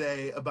used to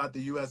say about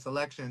the U.S.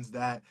 elections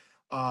that,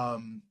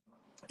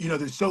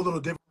 there's so little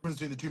difference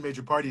between the two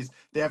major parties.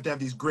 They have to have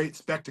these great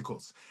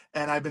spectacles.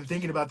 And I've been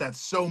thinking about that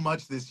so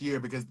much this year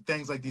because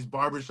things like these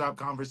barbershop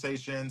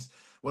conversations,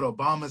 what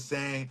Obama's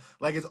saying,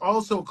 like it's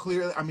also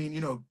clear. I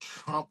mean,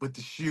 Trump with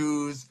the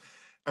shoes.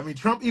 I mean,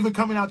 Trump even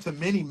coming out to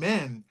many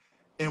men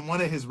in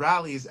one of his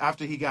rallies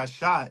after he got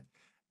shot.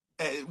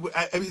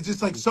 It's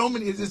just like so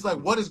many. It's just like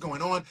what is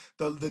going on?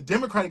 The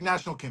Democratic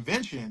National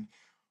Convention,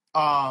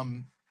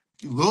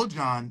 Lil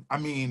John. I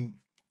mean,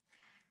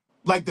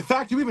 like the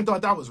fact you even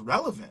thought that was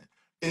relevant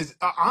is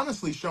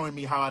honestly showing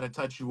me how out of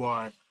touch you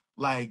are.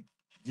 Like,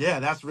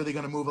 yeah, that's really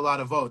going to move a lot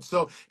of votes.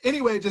 So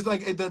anyway, just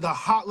like the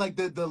hot, like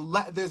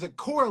there's a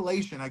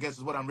correlation, I guess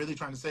is what I'm really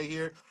trying to say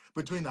here,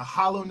 between the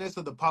hollowness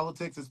of the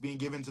politics that's being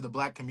given to the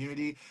Black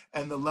community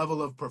and the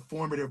level of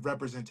performative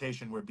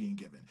representation we're being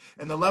given.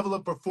 And the level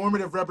of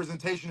performative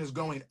representation is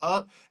going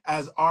up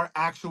as our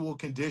actual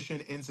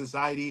condition in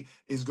society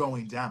is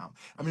going down.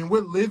 I mean,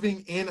 we're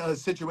living in a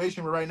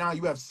situation where right now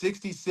you have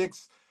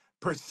 66%,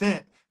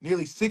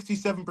 nearly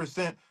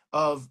 67%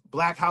 of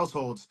Black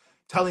households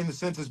telling the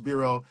Census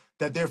Bureau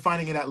that they're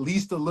finding it at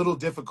least a little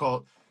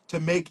difficult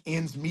to make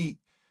ends meet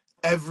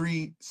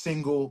every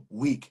single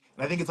week.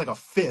 And I think it's like a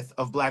fifth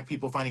of Black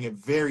people finding it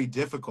very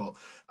difficult.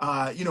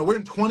 We're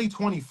in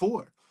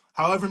 2024,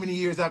 however many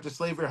years after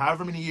slavery,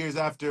 however many years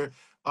after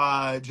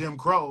Jim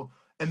Crow,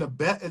 and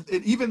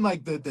even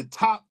like the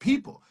top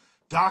people,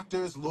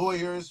 doctors,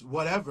 lawyers,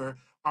 whatever,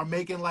 are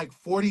making like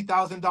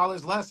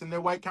 $40,000 less than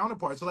their white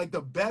counterparts. So like the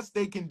best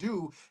they can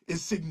do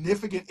is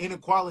significant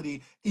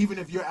inequality, even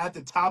if you're at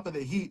the top of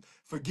the heap,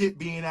 forget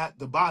being at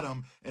the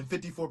bottom, and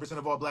 54%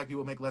 of all Black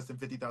people make less than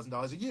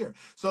 $50,000 a year.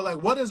 So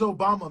like what is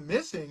Obama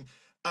missing?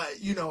 I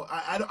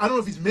don't know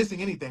if he's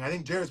missing anything. I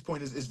think Jared's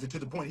point is to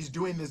the point. He's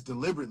doing this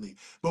deliberately.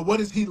 But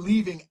what is he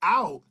leaving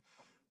out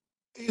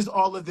is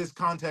all of this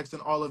context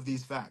and all of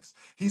these facts.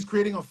 He's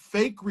creating a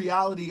fake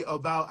reality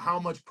about how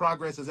much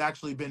progress has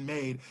actually been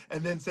made,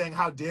 and then saying,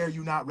 how dare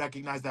you not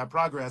recognize that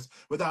progress,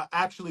 without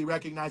actually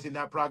recognizing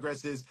that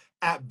progress is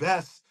at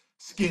best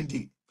skin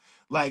deep.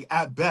 Like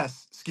at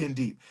best skin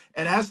deep.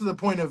 And as to the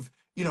point of,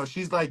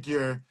 she's like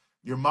your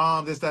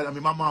mom, this, that. I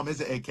mean, my mom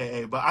is an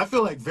AKA, but I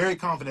feel like very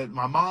confident.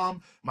 My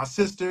mom, my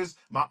sisters,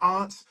 my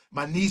aunts,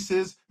 my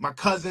nieces, my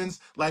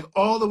cousins, like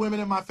all the women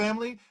in my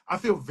family, I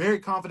feel very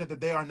confident that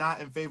they are not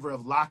in favor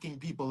of locking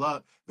people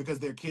up because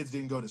their kids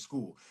didn't go to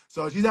school.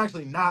 So she's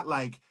actually not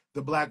like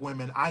the black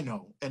women I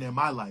know and in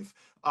my life.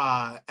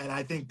 And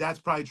I think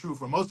that's probably true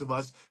for most of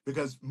us,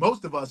 because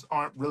most of us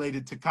aren't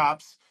related to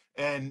cops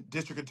and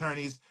district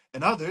attorneys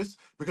and others,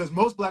 because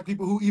most black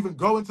people who even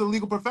go into the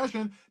legal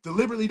profession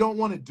deliberately don't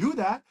want to do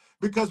that,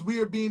 because we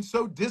are being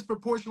so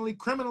disproportionately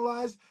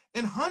criminalized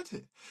and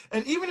hunted.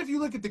 And even if you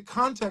look at the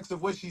context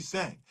of what she's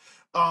saying,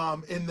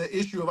 in the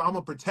issue of I'm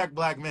gonna protect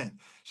black men,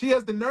 she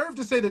has the nerve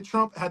to say that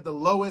Trump had the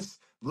lowest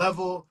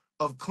level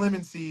of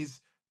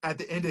clemencies at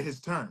the end of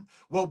his term.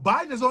 Well,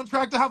 Biden is on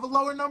track to have a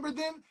lower number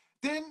than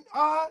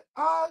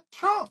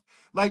Trump.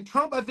 Like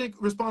Trump, I think,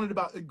 responded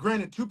about,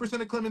 granted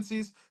 2% of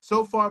clemencies.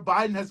 So far,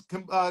 Biden has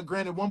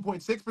granted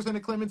 1.6%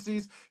 of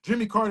clemencies.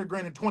 Jimmy Carter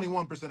granted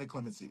 21% of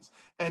clemencies.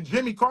 And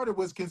Jimmy Carter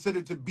was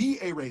considered to be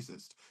a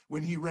racist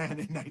when he ran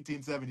in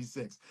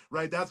 1976,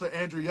 right? That's what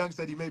Andrew Young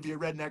said. He may be a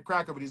redneck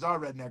cracker, but he's our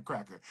redneck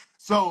cracker.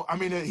 So, I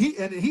mean,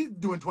 he's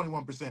doing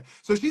 21%.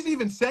 So she's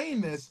even saying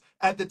this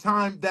at the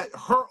time that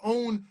her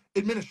own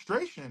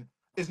administration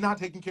is not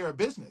taking care of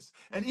business.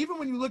 And even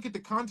when you look at the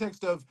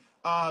context of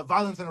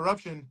violence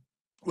interruption,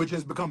 which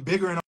has become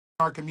bigger in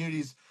our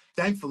communities,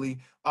 thankfully,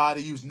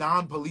 to use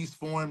non-police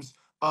forms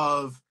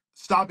of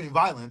stopping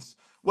violence.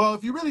 Well,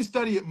 if you really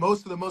study it,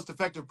 most of the most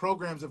effective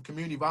programs of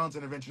community violence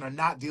intervention are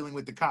not dealing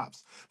with the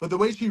cops. But the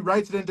way she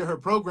writes it into her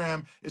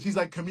program is she's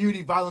like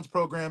community violence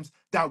programs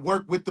that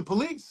work with the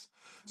police.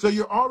 So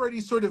you're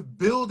already sort of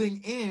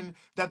building in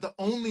that the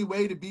only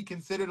way to be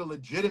considered a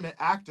legitimate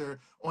actor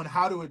on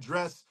how to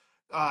address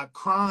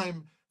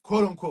crime,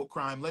 quote unquote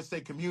crime, let's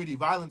say community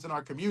violence in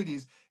our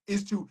communities,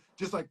 is to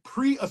just like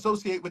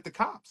pre-associate with the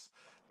cops,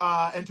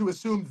 and to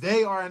assume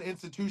they are an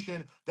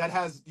institution that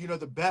has,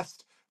 the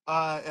best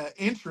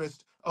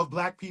interest of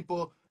black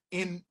people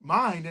in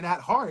mind and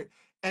at heart.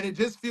 And it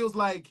just feels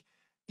like,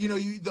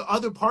 the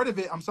other part of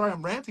it, I'm sorry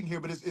I'm ranting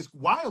here, but it's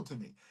wild to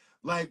me.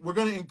 Like, we're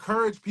going to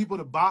encourage people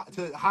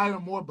to hire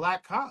more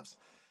black cops.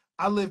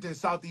 I lived in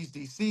Southeast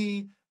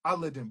DC. I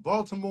lived in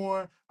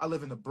Baltimore. I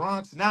live in the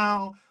Bronx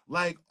now.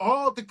 Like,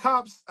 all the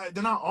cops,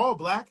 they're not all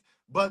black,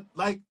 but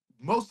like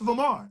most of them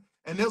are.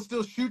 And they'll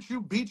still shoot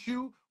you, beat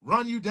you,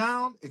 run you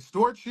down,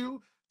 extort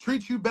you,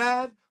 treat you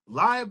bad,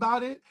 lie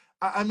about it.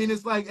 I mean,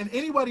 it's like, and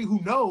anybody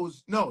who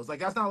knows, like,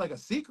 that's not like a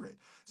secret.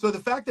 So the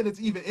fact that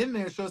it's even in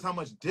there shows how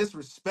much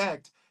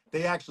disrespect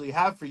they actually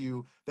have for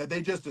you, that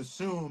they just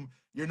assume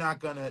you're not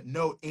going to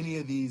know any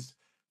of these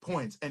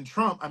points. And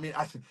Trump, I mean,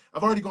 I've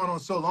already gone on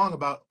so long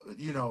about,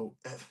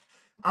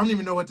 I don't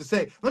even know what to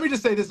say. Let me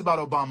just say this about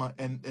Obama,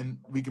 and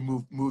we can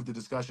move the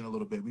discussion a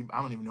little bit.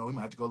 I don't even know. We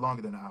might have to go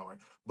longer than an hour.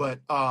 But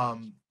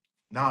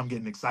now I'm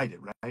getting excited,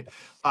 right?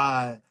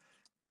 The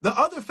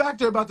other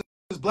factor about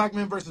this black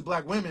men versus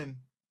black women,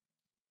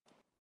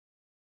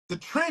 the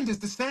trend is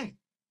the same.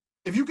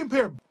 If you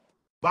compare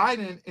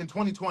Biden in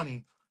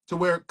 2020 to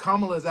where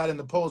Kamala is at in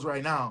the polls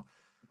right now,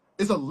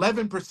 it's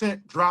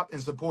 11% drop in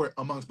support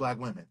amongst black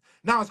women.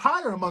 Now it's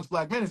higher amongst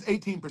black men, it's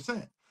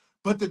 18%,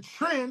 but the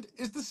trend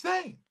is the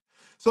same.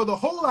 So the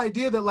whole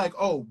idea that like,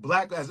 oh,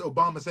 black, as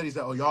Obama said, he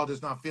said, oh, y'all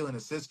just not feeling a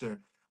sister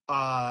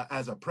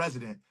as a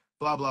president,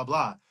 blah, blah,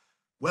 blah.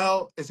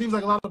 Well, it seems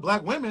like a lot of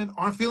black women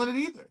aren't feeling it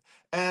either.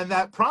 And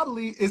that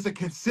probably is a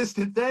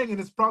consistent thing. And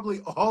it's probably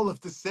all of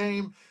the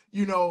same,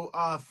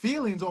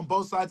 feelings on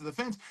both sides of the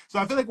fence. So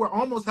I feel like we're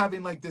almost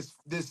having like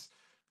this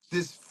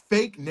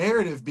fake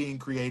narrative being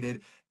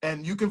created,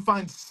 and you can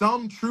find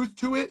some truth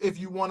to it if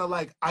you want to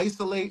like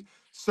isolate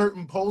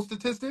certain poll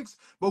statistics.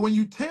 But when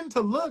you tend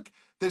to look,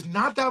 there's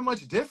not that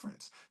much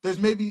difference. There's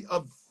maybe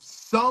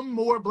some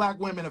more black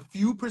women, a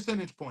few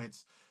percentage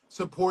points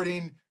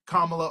supporting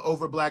Kamala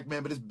over black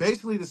men, but it's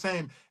basically the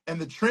same.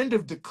 And the trend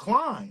of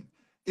decline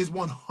is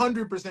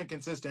 100%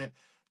 consistent,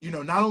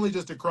 not only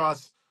just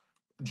across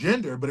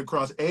gender, but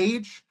across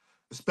age,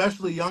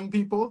 especially young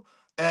people.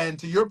 And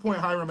to your point,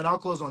 Hiram, and I'll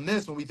close on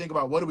this, when we think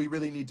about what do we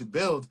really need to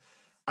build,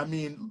 I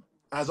mean,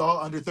 as all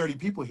under 30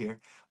 people here,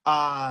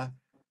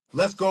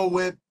 let's go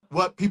with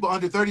what people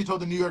under 30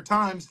 told the New York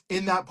Times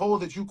in that poll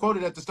that you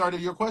quoted at the start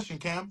of your question,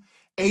 Cam.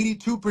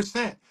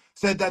 82%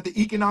 said that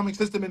the economic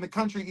system in the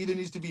country either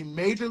needs to be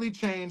majorly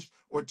changed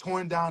or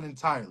torn down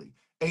entirely.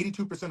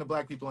 82% of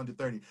black people under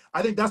 30.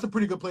 I think that's a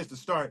pretty good place to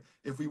start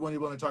if we want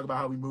to talk about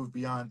how we move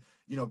beyond,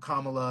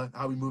 Kamala,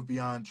 how we move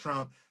beyond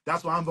Trump.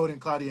 That's why I'm voting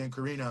Claudia and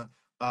Karina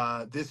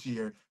this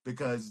year,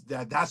 because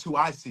that's who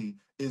I see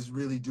is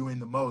really doing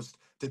the most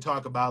to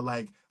talk about,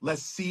 like,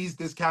 let's seize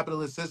this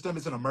capitalist system.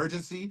 It's an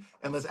emergency,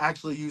 and let's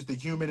actually use the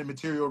human and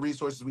material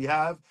resources we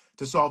have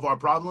to solve our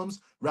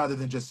problems rather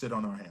than just sit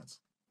on our hands.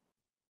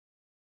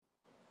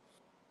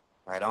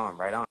 Right on,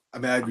 right on. I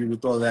mean, I agree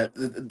with all that.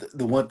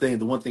 The one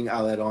thing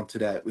I'll add on to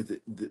that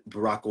with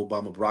Barack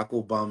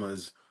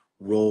Obama's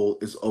role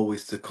is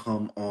always to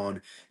come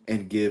on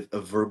and give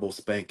a verbal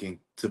spanking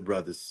to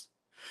brothers.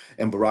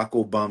 And Barack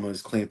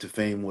Obama's claim to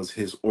fame was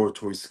his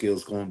oratory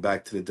skills going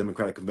back to the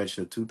Democratic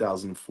Convention of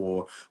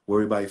 2004, where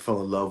everybody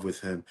fell in love with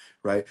him,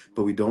 right?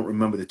 But we don't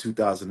remember the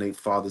 2008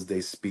 Father's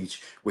Day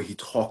speech where he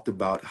talked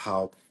about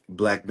how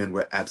black men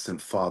were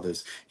absent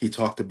fathers. He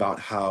talked about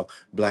how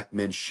black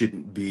men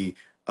shouldn't be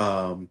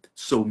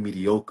so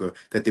mediocre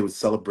that they would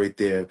celebrate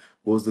their,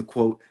 what was the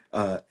quote?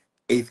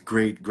 Eighth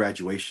grade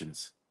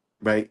graduations,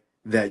 right?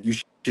 That you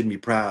shouldn't be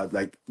proud,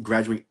 like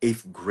graduating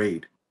eighth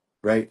grade,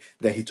 right?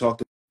 That he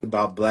talked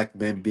about black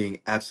men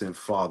being absent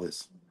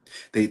fathers.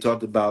 They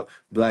talked about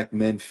black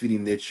men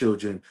feeding their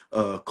children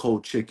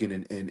cold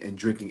chicken and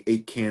drinking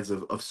 8 cans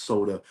of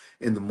soda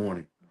in the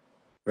morning,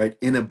 right?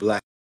 In a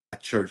black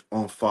church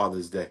on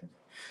Father's Day.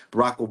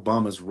 Barack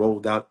Obama's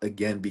rolled out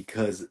again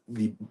because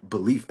the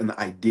belief and the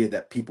idea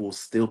that people will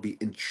still be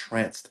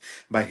entranced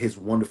by his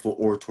wonderful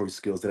oratory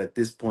skills that at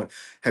this point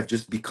have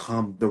just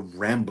become the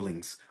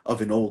ramblings of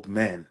an old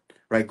man,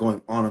 right?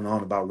 Going on and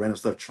on about random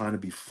stuff, trying to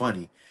be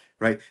funny,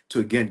 right? To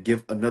again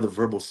give another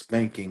verbal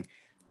spanking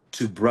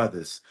to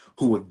brothers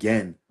who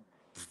again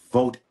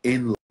vote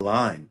in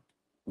line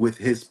with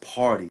his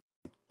party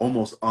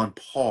almost on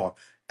par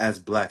as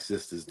black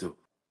sisters do,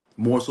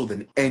 more so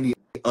than any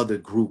other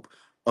group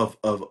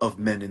of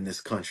men in this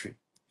country,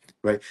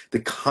 right? The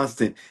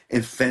constant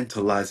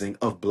infantilizing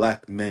of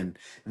black men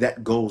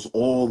that goes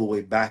all the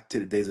way back to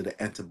the days of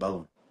the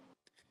antebellum,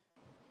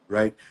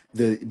 right?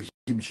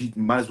 He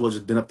might as well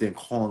just been up there and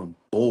calling him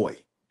boy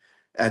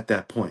at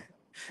that point.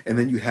 And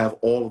then you have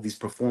all of these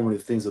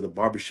performative things of the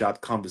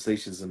barbershop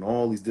conversations and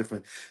all these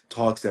different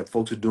talks that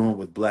folks are doing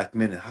with black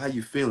men and how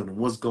you feeling and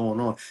what's going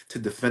on to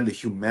defend the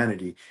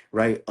humanity,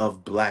 right,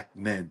 of black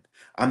men.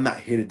 I'm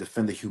not here to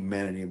defend the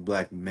humanity of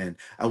black men.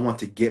 I want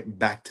to get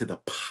back to the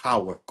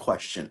power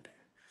question,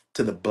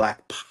 to the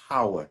black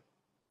power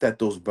that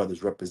those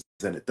brothers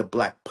represented, the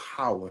black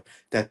power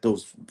that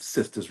those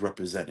sisters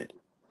represented,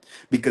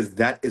 because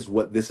that is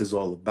what this is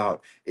all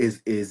about,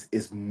 is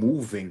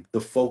moving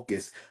the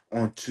focus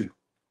onto,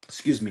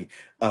 excuse me,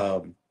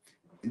 um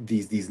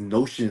these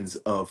notions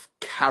of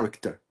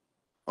character,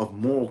 of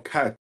moral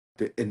character,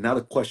 and not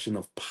a question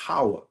of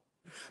power,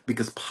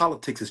 because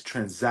politics is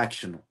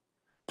transactional.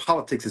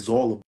 Politics is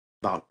all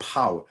about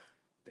power.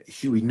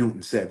 Huey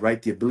Newton said,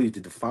 right, the ability to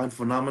define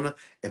phenomena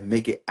and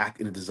make it act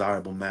in a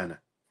desirable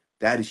manner.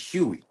 That is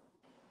Huey.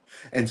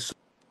 And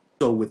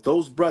so with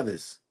those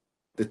brothers,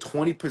 the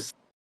 20%,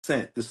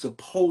 the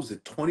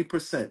supposed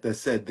 20% that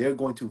said they're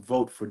going to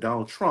vote for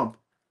Donald Trump,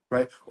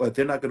 right, or that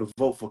they're not going to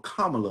vote for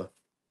Kamala,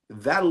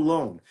 that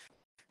alone,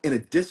 in a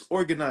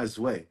disorganized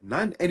way,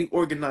 not in any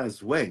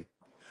organized way,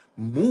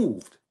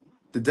 moved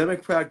the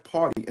Democratic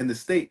Party and the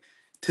state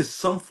to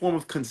some form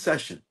of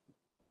concession.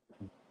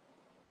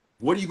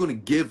 What are you going to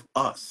give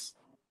us?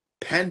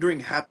 Pandering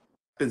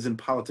happens in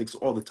politics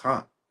all the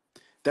time.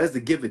 That's the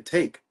give and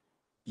take.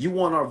 You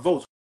want our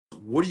votes.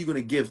 What are you going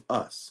to give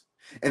us?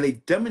 And they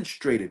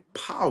demonstrated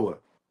power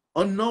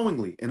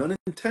unknowingly and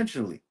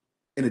unintentionally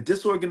in a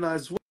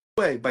disorganized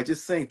way by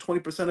just saying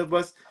 20% of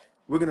us,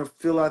 we're going to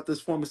fill out this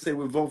form and say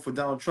we're voting for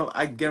Donald Trump.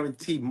 I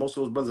guarantee most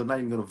of those brothers are not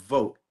even going to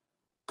vote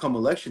come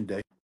election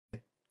day.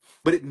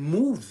 But it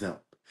moved them.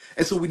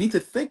 And so we need to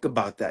think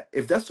about that.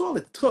 If that's all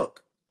it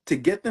took to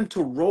get them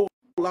to roll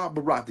out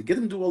Barack, to get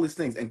them to do all these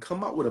things and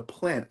come out with a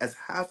plan as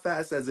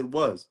half-assed as it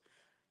was,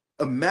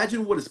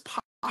 imagine what is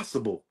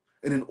possible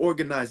in an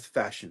organized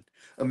fashion.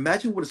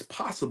 Imagine what is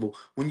possible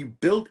when you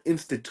build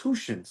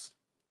institutions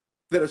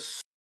that are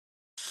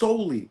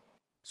solely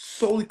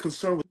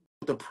concerned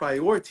with the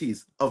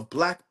priorities of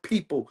black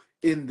people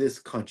in this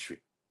country.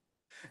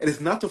 And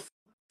it's not to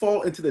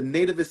fall into the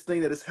nativist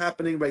thing that is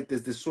happening, right?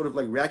 There's this sort of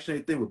like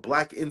reactionary thing with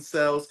black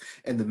incels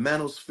and the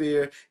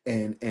manosphere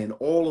and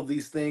all of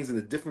these things and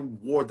the different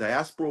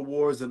diaspora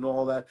wars and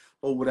all that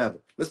or whatever.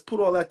 Let's put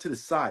all that to the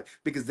side,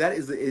 because that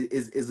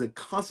is a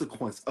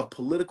consequence of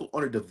political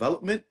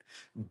underdevelopment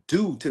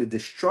due to the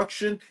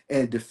destruction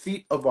and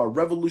defeat of our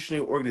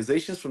revolutionary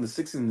organizations from the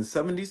 60s and the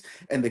 70s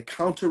and the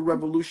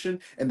counter-revolution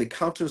and the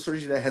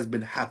counterinsurgency that has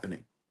been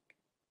happening.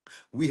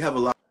 We have a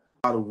lot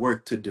of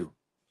work to do,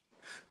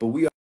 but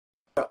we are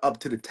up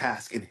to the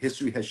task, and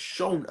history has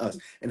shown us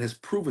and has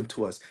proven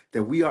to us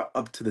that we are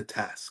up to the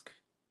task,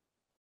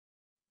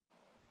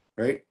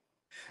 right?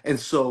 And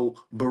so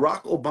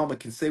Barack Obama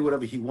can say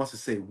whatever he wants to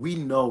say. We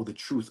know the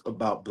truth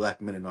about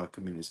black men in our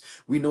communities.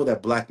 We know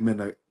that black men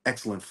are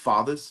excellent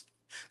fathers.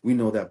 We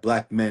know that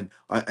black men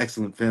are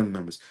excellent family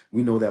members.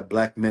 We know that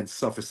black men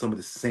suffer some of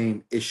the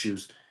same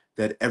issues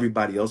that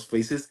everybody else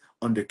faces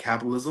under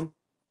capitalism,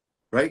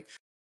 right?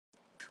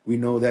 We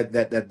know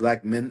that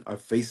black men are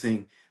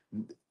facing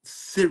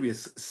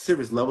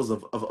serious levels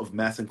of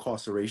mass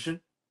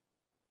incarceration.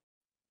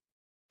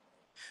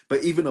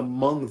 But even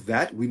among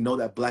that, we know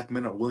that black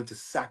men are willing to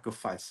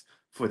sacrifice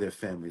for their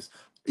families.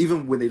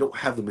 Even when they don't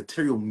have the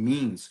material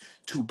means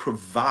to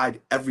provide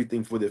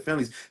everything for their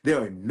families, there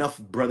are enough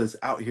brothers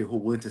out here who are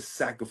willing to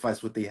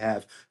sacrifice what they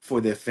have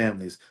for their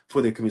families,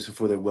 for their community,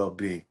 for their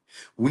well-being.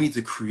 We need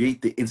to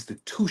create the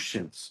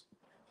institutions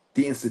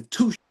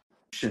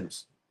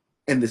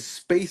and the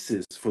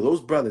spaces for those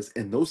brothers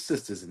and those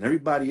sisters and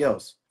everybody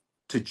else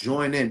to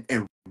join in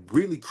and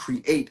really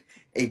create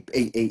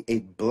a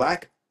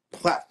black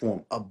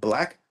platform, a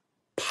black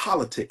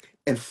politic,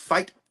 and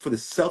fight for the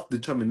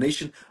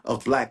self-determination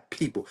of black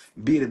people,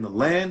 be it in the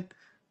land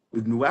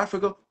with New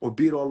Africa or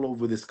be it all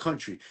over this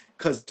country.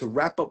 Because to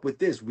wrap up with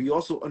this, we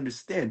also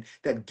understand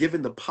that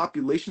given the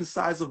population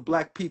size of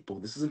black people,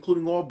 this is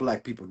including all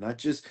black people, not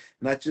just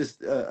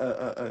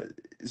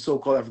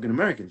so-called African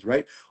Americans,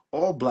 right?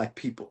 All black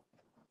people,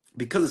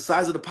 because the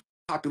size of the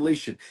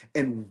population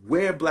and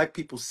where black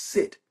people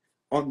sit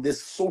on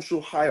this social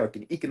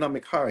hierarchy,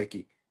 economic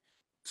hierarchy,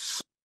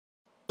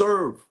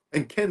 serve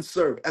and can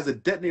serve as a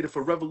detonator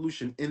for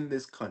revolution in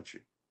this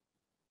country.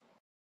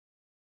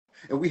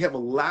 And we have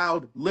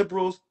allowed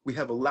liberals, we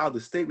have allowed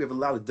the state, we have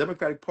allowed the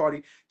Democratic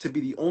Party to be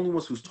the only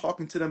ones who's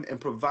talking to them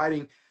and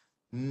providing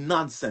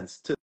nonsense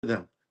to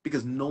them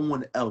because no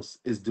one else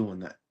is doing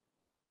that.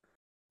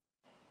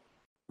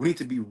 We need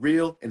to be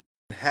real and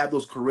have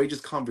those courageous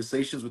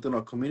conversations within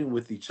our community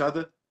with each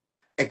other,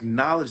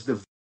 acknowledge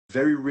the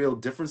very real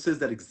differences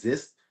that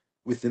exist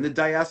within the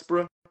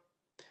diaspora,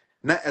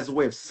 not as a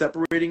way of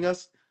separating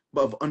us,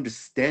 but of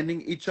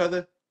understanding each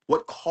other,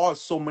 what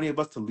caused so many of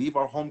us to leave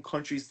our home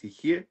countries to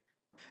here,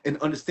 and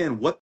understand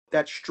what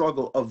that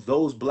struggle of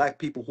those black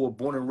people who are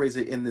born and raised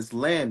in this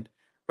land,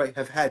 right,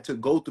 have had to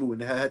go through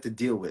and have had to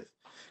deal with.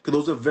 Because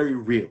those are very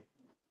real.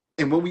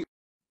 And when we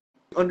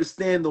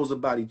understand those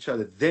about each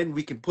other, then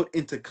we can put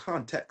into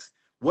context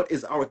what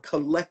is our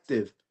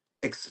collective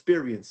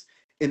experience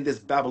in this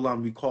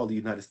Babylon we call the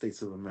United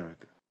States of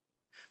America.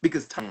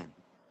 Because time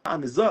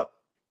is up.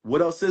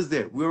 What else is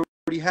there? We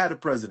already had a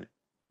president.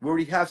 We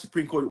already have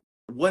Supreme Court.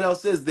 What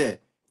else is there?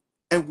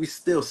 And we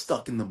still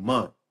stuck in the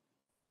mud.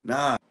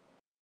 Nah,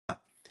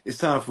 it's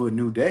time for a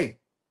new day.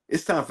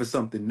 It's time for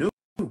something new.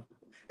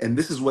 And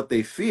this is what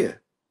they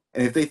fear.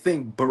 And if they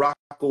think Barack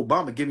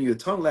Obama giving you a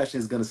tongue lashing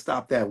is going to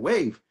stop that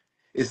wave,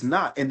 it's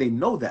not. And they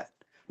know that,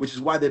 which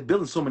is why they're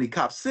building so many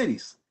cop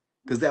cities,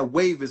 because that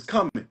wave is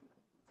coming.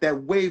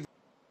 That wave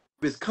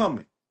is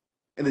coming.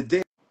 And the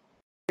day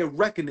of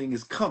reckoning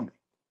is coming.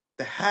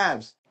 The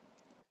haves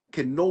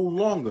can no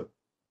longer,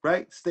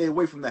 right, stay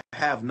away from the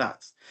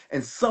have-nots.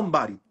 And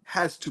somebody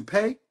has to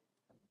pay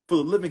for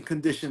the living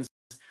conditions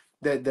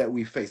that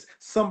we face.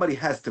 Somebody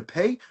has to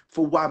pay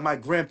for why my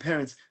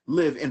grandparents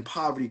live in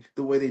poverty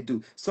the way they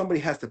do. Somebody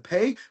has to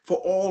pay for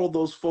all of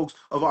those folks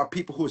of our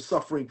people who are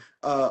suffering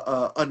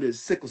under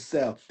sickle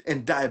cell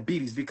and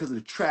diabetes because of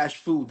the trash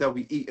food that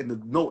we eat and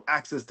the no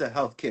access to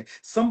health care.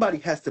 Somebody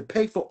has to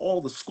pay for all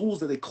the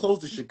schools that they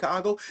closed in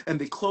Chicago and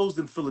they closed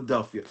in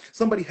Philadelphia.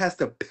 Somebody has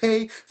to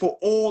pay for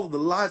all of the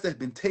lives that have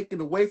been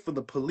taken away from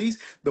the police,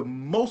 the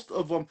most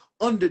of them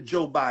under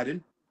Joe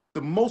Biden,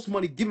 the most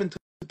money given to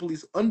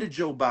police under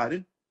Joe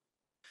Biden.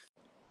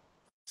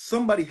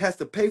 Somebody has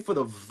to pay for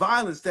the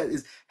violence that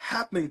is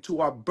happening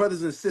to our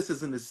brothers and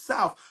sisters in the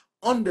South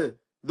under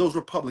those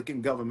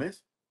Republican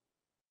governments.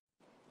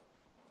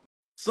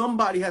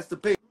 Somebody has to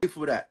pay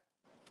for that.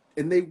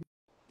 And they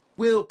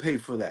will pay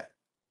for that.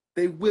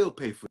 They will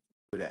pay for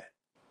that.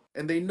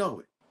 And they know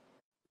it.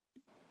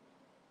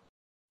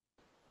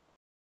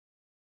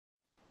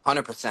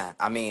 100%.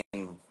 I mean,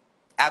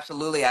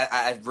 absolutely.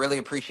 I really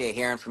appreciate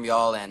hearing from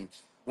y'all. And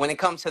when it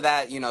comes to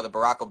that, the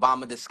Barack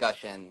Obama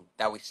discussion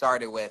that we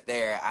started with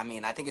there, I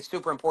mean, I think it's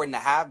super important to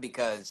have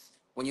because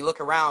when you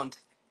look around,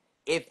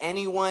 if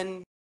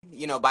anyone,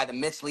 by the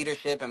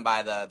misleadership and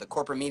by the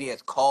corporate media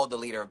is called the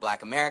leader of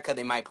Black America,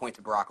 they might point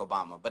to Barack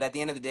Obama. But at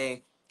the end of the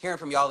day, hearing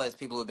from y'all as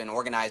people who've been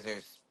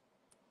organizers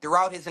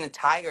throughout his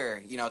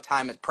entire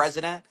time as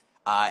president,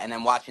 and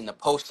then watching the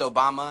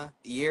post-Obama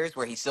years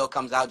where he still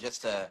comes out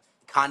just to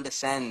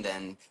condescend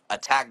and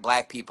attack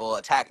black people,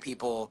 attack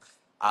people,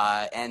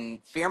 and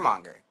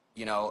fearmonger.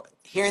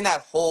 Hearing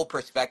that whole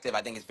perspective,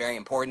 I think is very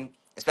important,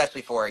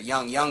 especially for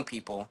young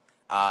people.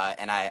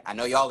 And I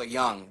know y'all are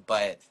young,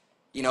 but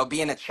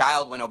being a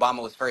child when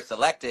Obama was first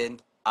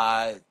elected,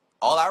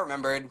 all I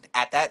remembered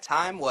at that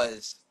time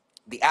was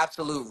the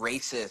absolute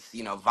racist,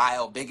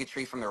 vile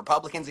bigotry from the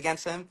Republicans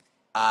against him,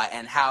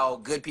 and how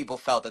good people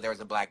felt that there was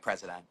a black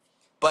president.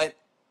 But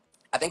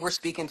I think we're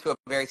speaking to a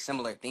very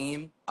similar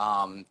theme,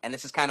 and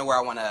this is kind of where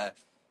I want to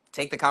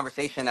take the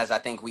conversation as I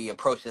think we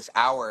approach this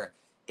hour.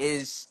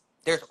 Is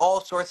there's all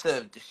sorts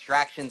of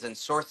distractions and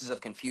sources of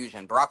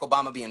confusion. Barack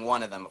Obama being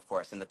one of them, of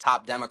course, and the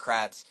top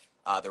Democrats,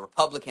 the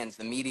Republicans,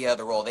 the media,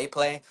 the role they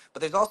play. But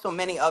there's also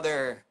many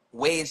other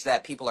ways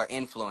that people are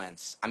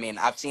influenced. I mean,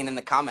 I've seen in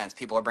the comments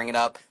people are bringing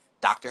up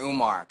Dr.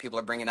 Umar. People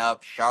are bringing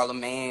up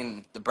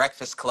Charlemagne, The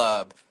Breakfast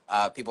Club.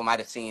 People might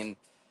have seen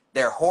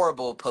their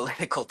horrible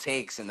political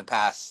takes in the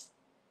past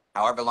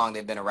however long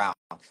they've been around.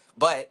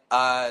 But,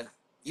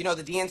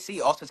 the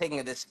DNC also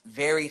taking this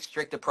very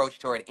strict approach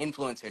toward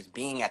influencers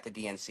being at the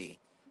DNC.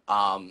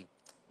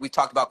 We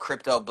talked about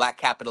crypto, black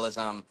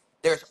capitalism.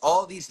 There's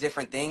all these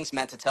different things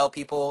meant to tell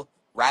people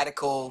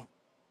radical,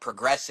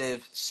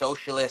 progressive,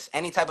 socialist,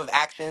 any type of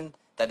action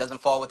that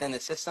doesn't fall within the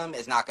system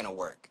is not going to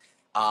work.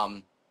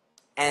 Um,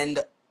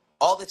 and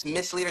all this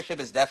misleadership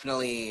has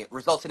definitely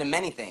resulted in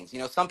many things. You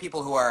know, some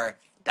people who are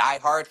die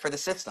hard for the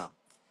system,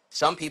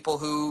 some people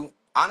who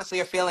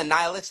honestly are feeling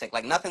nihilistic,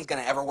 like nothing's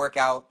gonna ever work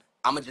out.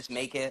 I'm gonna just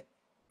make it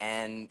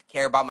and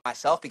care about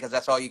myself because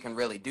that's all you can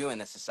really do in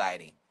this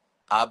society.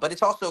 But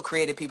it's also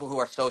created people who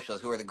are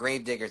socialists, who are the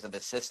grave diggers of the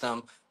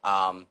system.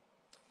 And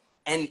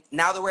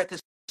now that we're at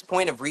this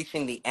point of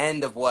reaching the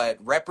end of what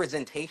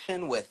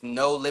representation with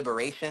no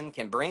liberation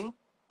can bring,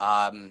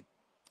 um,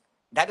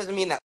 that doesn't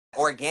mean that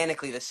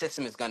organically the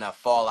system is going to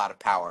fall out of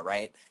power,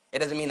 right? It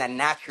doesn't mean that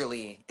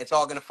naturally it's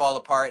all going to fall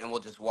apart and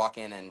we'll just walk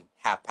in and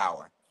have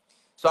power.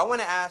 So I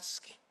want to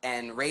ask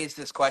and raise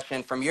this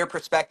question from your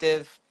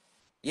perspective,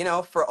 you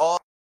know, for all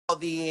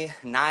the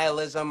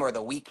nihilism or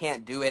the we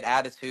can't do it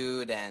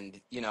attitude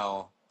and, you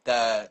know,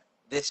 the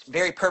this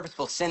very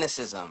purposeful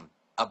cynicism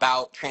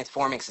about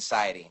transforming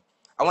society.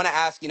 I want to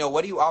ask, you know,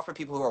 what do you offer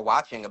people who are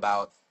watching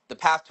about the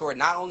path toward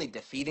not only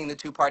defeating the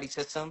two-party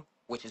system,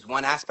 which is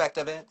one aspect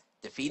of it,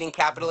 defeating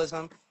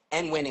capitalism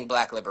and winning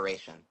black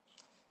liberation?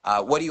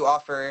 What do you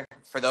offer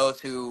for those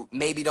who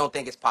maybe don't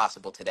think it's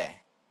possible today?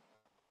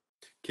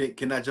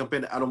 Can I jump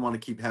in? I don't want to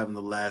keep having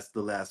the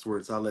last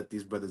words. I'll let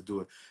these brothers do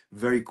it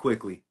very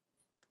quickly.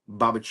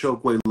 Baba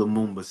Chokwe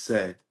Lumumba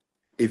said,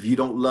 "If you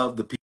don't love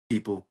the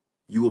people,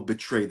 you will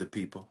betray the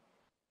people.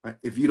 Right?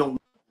 If you don't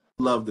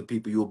love the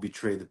people, you will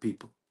betray the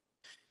people.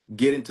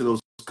 Get into those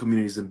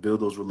communities and build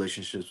those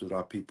relationships with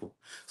our people.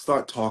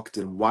 Start talking to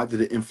them. Why do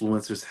the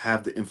influencers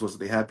have the influence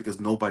that they have? Because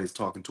nobody's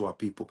talking to our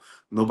people.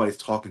 Nobody's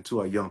talking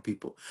to our young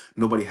people.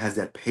 Nobody has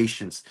that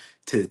patience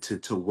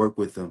to work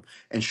with them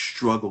and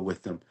struggle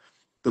with them.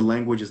 The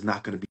language is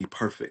not going to be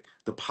perfect.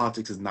 The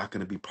politics is not going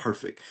to be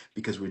perfect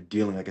because we're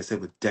dealing, like I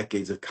said, with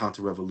decades of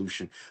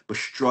counter-revolution. But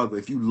struggle.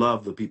 If you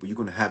love the people, you're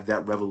going to have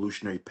that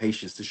revolutionary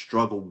patience to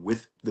struggle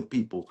with the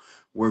people,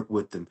 work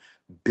with them,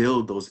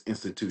 build those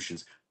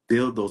institutions,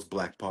 build those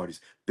black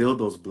parties, build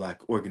those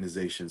black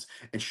organizations,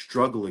 and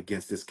struggle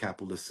against this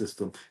capitalist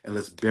system. And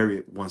let's bury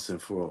it once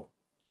and for all.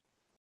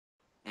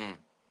 Mm.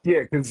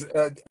 Yeah, because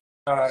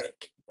uh,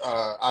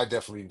 I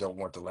definitely don't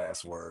want the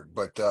last word,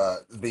 but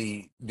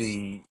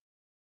the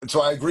so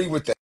I agree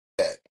with that.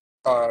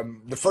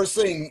 The first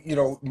thing, you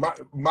know,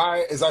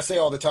 my as I say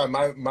all the time,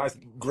 my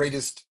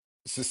greatest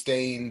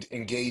sustained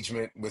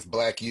engagement with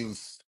Black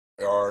youth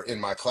are in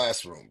my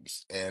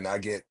classrooms, and I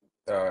get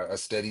a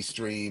steady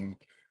stream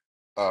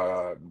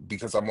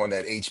because I'm on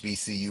that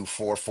HBCU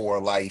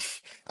 4-4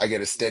 life. I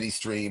get a steady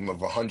stream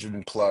of 100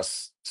 and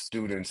plus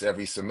students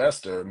every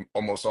semester,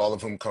 almost all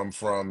of whom come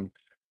from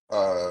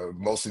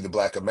mostly the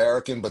Black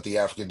American, but the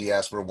African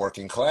diaspora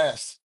working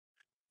class.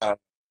 Uh,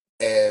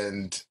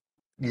 and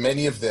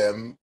many of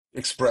them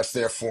express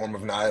their form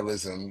of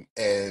nihilism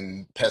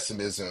and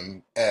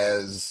pessimism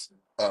as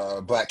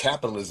Black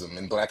capitalism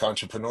and Black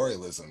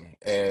entrepreneurialism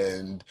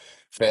and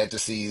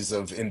fantasies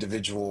of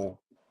individual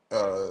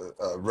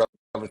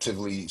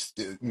relatively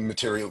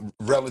material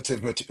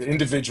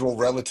individual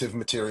relative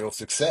material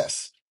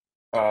success.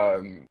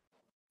 Um,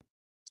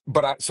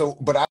 but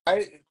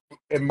I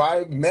and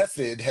my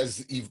method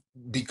has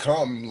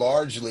become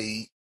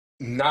largely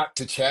not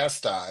to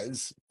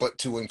chastise, but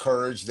to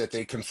encourage that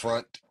they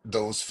confront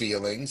those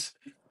feelings,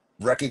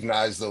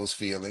 recognize those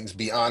feelings,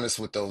 be honest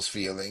with those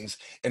feelings,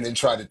 and then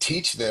try to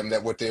teach them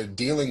that what they're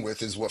dealing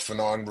with is what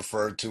Fanon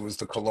referred to as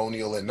the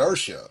colonial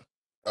inertia.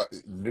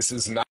 This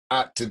is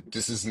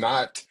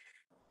not,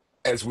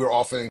 as we're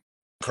often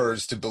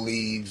encouraged to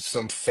believe,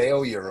 some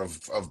failure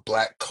of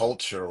Black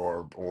culture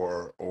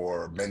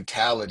or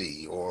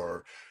mentality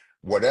or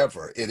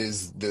whatever. It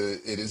is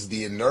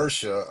the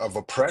inertia of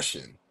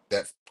oppression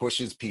that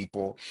pushes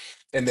people.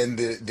 And then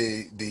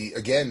the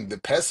again, the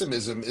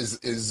pessimism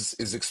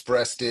is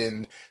expressed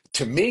in,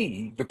 to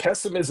me, the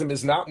pessimism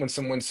is not when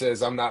someone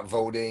says I'm not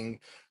voting,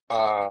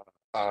 uh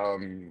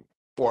um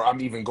or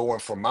I'm even going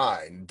for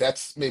mine.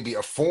 That's maybe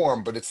a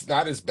form, but it's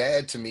not as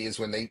bad to me as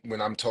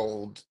when I'm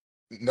told,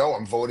 no,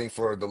 I'm voting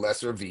for the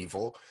lesser of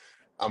evil.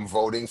 I'm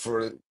voting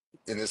for,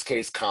 in this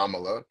case,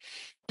 Kamala,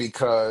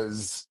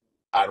 because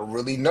I don't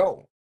really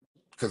know,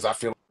 because I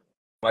feel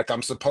like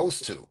I'm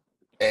supposed to.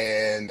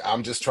 And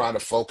I'm just trying to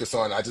focus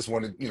on, I just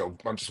want to,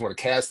 I just want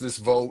to cast this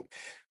vote,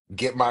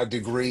 get my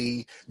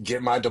degree,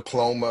 get my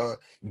diploma,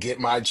 get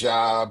my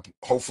job,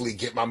 hopefully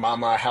get my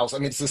mama a house. I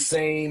mean, it's the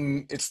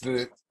same,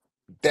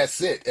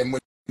 that's it. And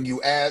when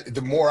you add,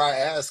 the more I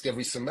ask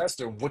every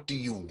semester, what do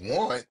you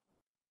want?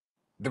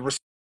 The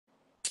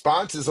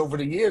responses over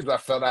the years, I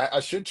felt I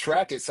should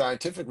track it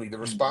scientifically. The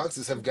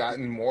responses have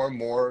gotten more and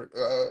more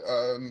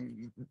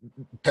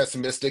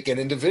pessimistic and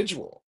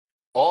individual.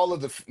 All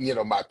of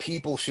my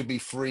people should be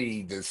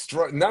free.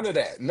 None of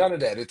that, none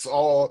of that. It's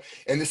all,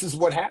 and this is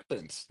what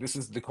happens. This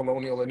is the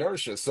colonial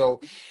inertia.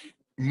 So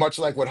much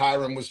like what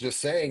Hiram was just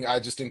saying, I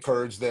just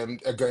encourage them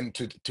again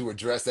to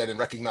address that and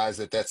recognize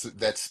that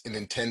that's an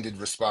intended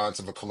response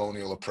of a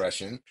colonial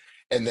oppression,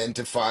 and then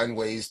to find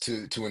ways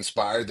to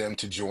inspire them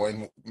to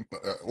join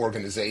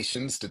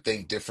organizations, to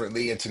think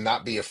differently, and to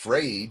not be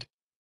afraid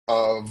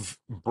of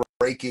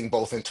breaking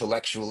both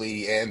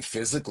intellectually and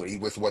physically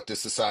with what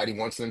this society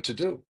wants them to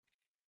do.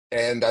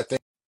 And I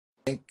think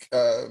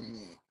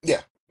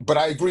yeah, but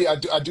I agree. I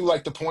do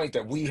like the point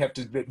that we have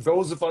to, that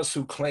those of us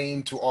who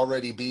claim to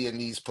already be in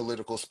these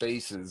political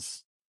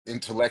spaces,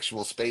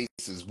 intellectual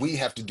spaces, we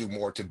have to do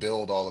more to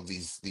build all of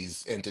these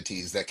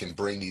entities that can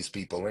bring these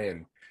people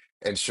in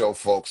and show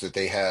folks that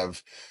they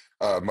have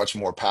much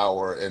more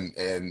power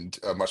and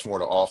much more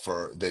to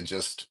offer than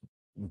just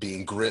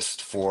being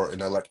grist for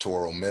an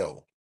electoral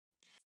mill.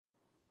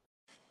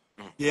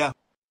 Yeah,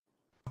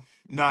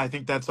 no, I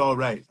think that's all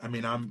right. I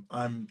mean, I'm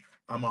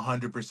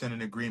 100%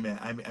 in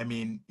agreement. I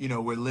mean,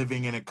 we're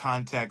living in a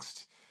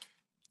context,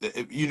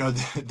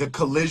 the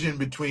collision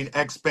between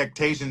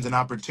expectations and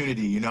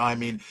opportunity. I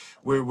mean,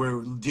 we're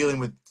dealing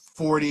with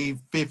 40,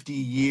 50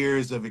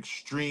 years of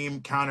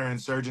extreme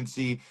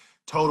counterinsurgency,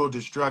 total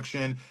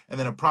destruction, and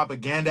then a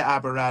propaganda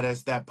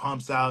apparatus that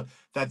pumps out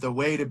that the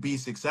way to be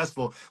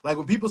successful, like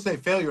when people say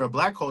failure of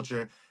black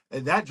culture,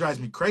 that drives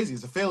me crazy.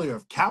 It's a failure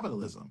of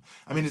capitalism.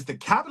 I mean, it's the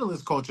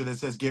capitalist culture that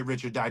says get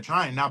rich or die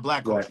trying, not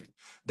black Right. culture.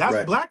 That's Right.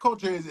 black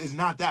culture is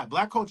not that.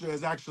 Black culture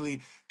is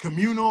actually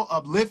communal,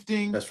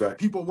 uplifting, That's right.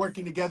 people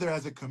working together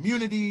as a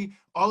community,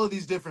 all of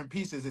these different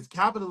pieces. It's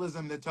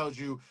capitalism that tells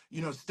you,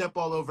 step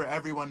all over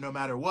everyone no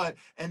matter what.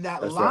 And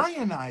that That's right.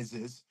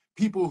 lionizes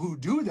people who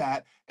do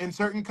that in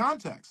certain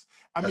contexts.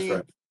 I That's right.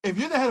 mean, if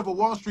you're the head of a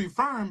Wall Street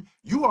firm,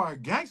 you are a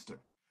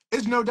gangster.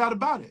 There's no doubt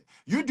about it.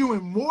 You're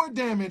doing more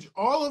damage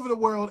all over the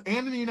world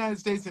and in the United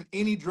States than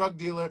any drug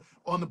dealer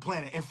on the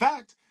planet. In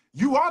fact,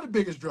 you are the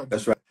biggest drug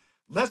That's dealer. right.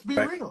 Let's be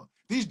Right. real.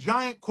 These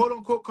giant quote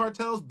unquote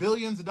cartels,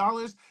 billions of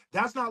dollars,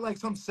 that's not like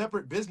some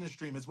separate business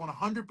stream. It's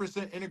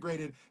 100%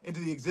 integrated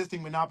into the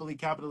existing monopoly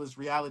capitalist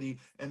reality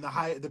and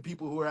the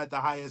people who are at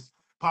the highest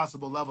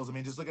possible levels. I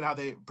mean, just look at how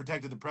they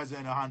protected the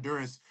president of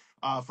Honduras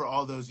for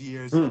all those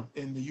years Hmm.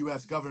 in the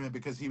U.S. government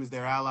because he was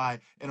their ally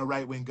in a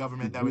right-wing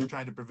government that was Mm-hmm.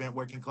 trying to prevent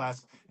working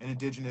class and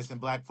indigenous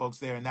and black folks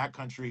there in that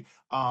country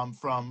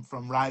from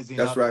rising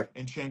That's up right.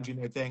 and changing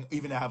their thing,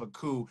 even to have a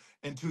coup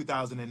in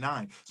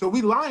 2009. So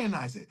we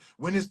lionize it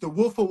when it's the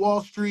Wolf of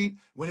Wall Street,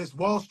 when it's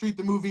Wall Street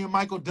the movie and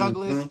Michael Mm-hmm.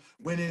 Douglas,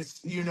 when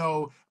it's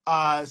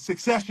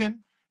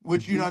Succession,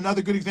 which Mm-hmm.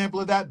 another good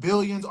example of that,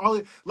 Billions, all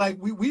it, like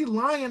we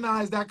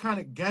lionize that kind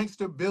of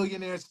gangster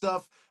billionaire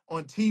stuff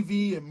on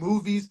TV and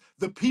movies.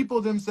 The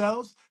people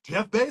themselves,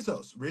 Jeff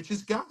Bezos,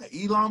 richest guy,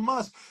 Elon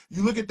Musk.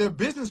 You look at their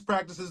business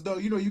practices, though.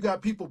 You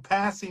got people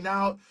passing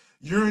out,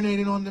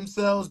 urinating on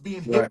themselves,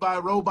 being hit Right. by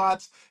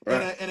robots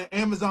in Right. an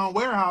Amazon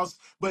warehouse.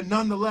 But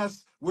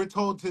nonetheless, we're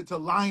told to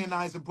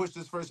lionize and push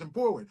this person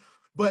forward.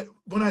 But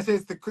when I say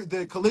it's the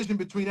collision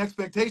between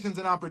expectations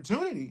and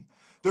opportunity,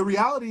 the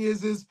reality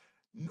is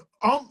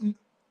um,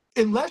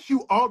 unless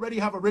you already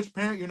have a rich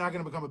parent, you're not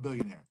going to become a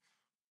billionaire.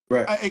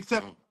 Right.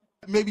 Except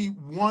maybe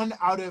one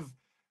out of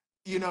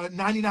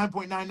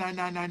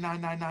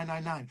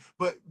 99.999999999.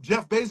 But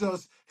Jeff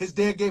Bezos, his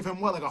dad gave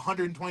him what, like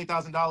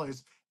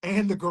 $120,000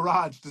 and the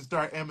garage to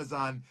start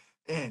Amazon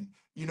in.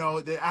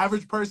 The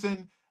average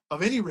person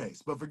of any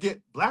race, but forget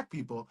black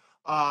people,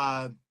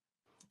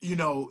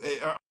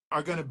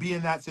 are going to be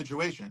in that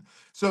situation.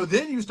 So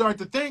then you start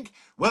to think,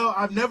 well,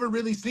 I've never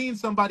really seen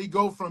somebody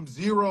go from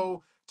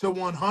 0 to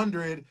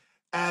 100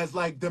 as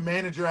like the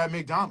manager at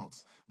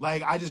McDonald's.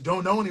 Like, I just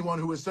don't know anyone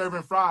who is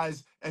serving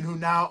fries and who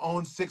now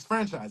owns 6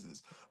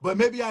 franchises. But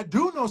maybe I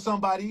do know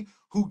somebody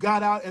who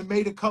got out and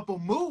made a couple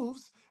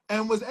moves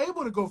and was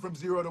able to go from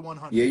 0 to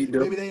Yeah, 100. you do.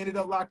 Maybe they ended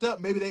up locked up.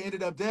 Maybe they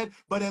ended up dead,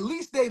 but at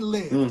least they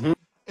lived Mm-hmm.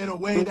 in a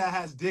way that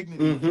has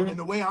dignity, Mm-hmm. in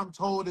the way I'm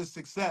told is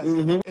success,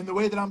 Mm-hmm. in the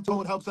way that I'm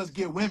told helps us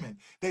get women.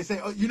 They say,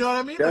 oh, you know what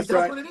I mean? Like, That's that's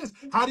right. what it is.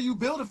 How do you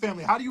build a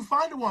family? How do you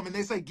find a woman?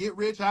 They say, get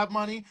rich, have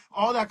money,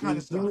 all that kind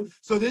of stuff. Mm-hmm.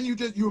 So then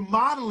you're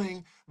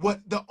modeling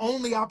what the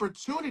only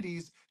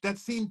opportunities that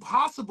seem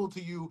possible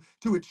to you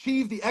to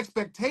achieve the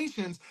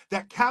expectations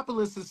that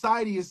capitalist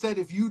society has said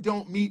if you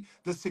don't meet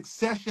the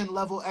succession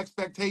level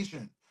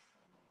expectation,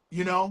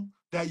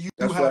 that you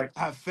That's have right.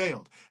 have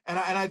failed. And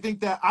I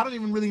think that I don't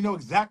even really know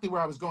exactly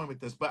where I was going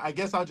with this, but I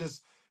guess I'll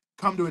just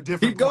come to a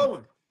different Keep point.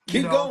 going.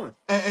 Keep going.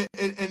 And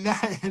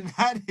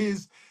that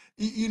is,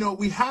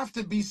 we have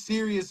to be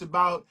serious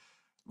about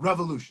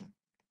revolution.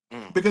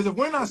 Because if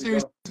we're not There we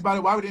serious go. about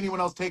it, why would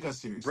anyone else take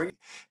us Bring seriously?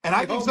 And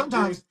I it think home, Eugene.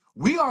 sometimes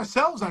we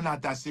ourselves are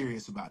not that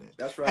serious about it.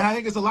 That's And right. I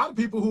think it's a lot of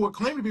people who are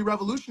claiming to be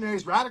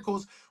revolutionaries,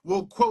 radicals,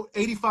 will quote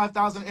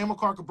 85,000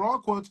 Amilcar Cabral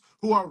quotes,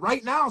 who are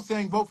right now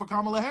saying vote for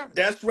Kamala Harris.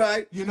 That's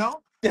right.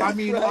 I That's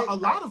mean, right. a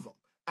lot of them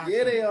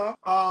Yeah, they actually. are.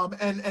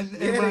 And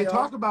Yeah, when I they are.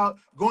 talk about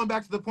going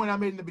back to the point I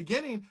made in the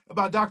beginning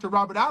about Dr.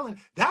 Robert Allen,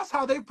 that's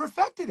how they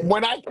perfected it.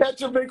 When I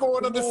catch a big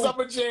one on Come the on.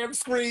 Summer Jam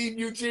screen,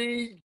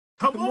 Eugene.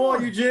 Come Come on,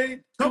 on,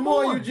 Eugene. come Come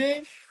on, on.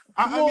 Eugene.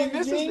 Come I mean, on,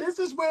 this is Eugene. this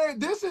is where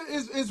this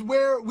is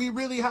where we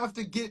really have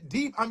to get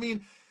deep. I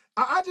mean,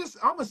 I'm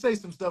gonna say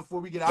some stuff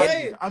before we get out of Get Say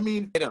here. it. I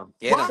mean, him.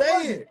 Get why him. Say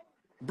was it? it.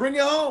 Bring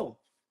it home.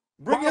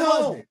 Bring Why it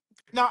was home. it?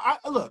 Now, I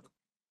look,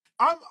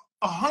 I'm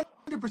 100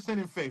 100%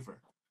 in favor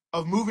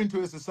of moving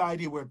to a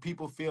society where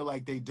people feel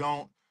like they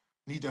don't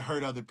need to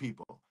hurt other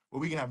people, where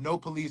we can have no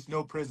police,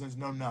 no prisons,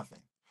 no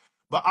nothing.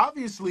 But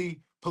obviously,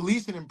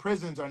 policing and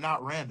prisons are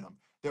not random.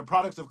 They're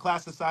products of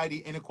class society,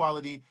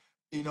 inequality,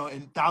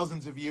 and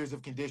thousands of years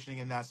of conditioning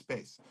in that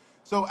space.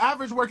 So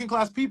average working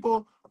class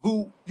people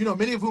who,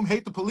 many of whom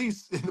hate the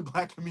police in the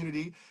black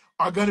community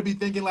are going to be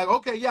thinking like,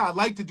 okay, yeah, I'd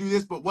like to do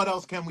this, but what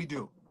else can we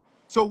do?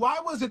 So why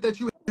was it that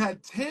you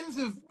had tens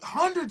of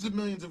hundreds of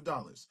millions of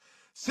dollars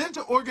sent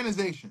to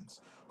organizations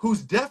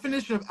whose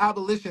definition of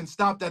abolition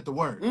stopped at the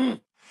word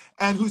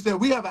and who said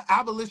we have an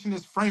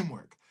abolitionist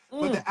framework,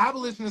 but the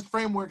abolitionist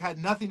framework had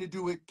nothing to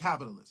do with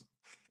capitalism?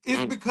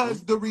 It's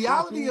because the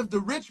reality of the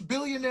rich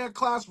billionaire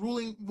class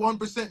ruling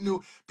 1%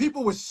 knew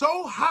people were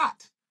so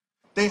hot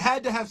they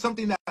had to have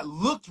something that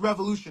looked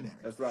revolutionary.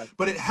 That's right.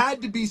 But it had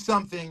to be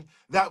something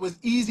that was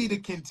easy to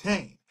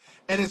contain.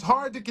 And it's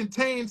hard to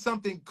contain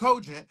something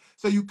cogent,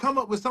 so you come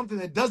up with something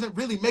that doesn't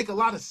really make a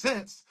lot of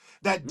sense,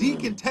 that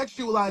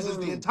decontextualizes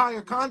the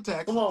entire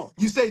context. Come on.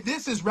 You say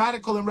this is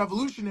radical and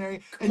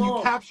revolutionary, Come and you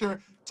on.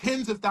 capture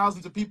tens of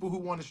thousands of people who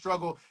want to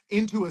struggle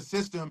into a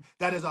system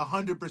that is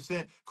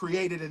 100%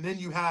 created. And then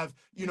you have,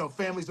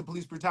 families of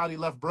police brutality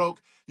left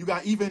broke. You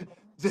got even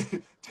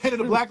 10 of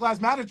the Black Lives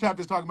Matter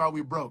chapters talking about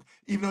we broke,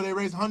 even though they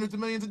raised hundreds of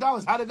millions of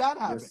dollars. How did that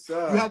happen? Yes, You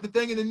sir. had the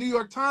thing in the New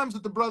York Times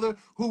with the brother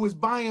who was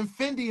buying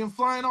Fendi and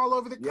flying all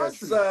over the Yes,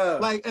 country. sir.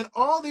 Like, and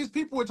all these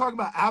people were talking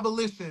about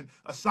abolition.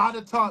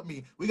 Asada taught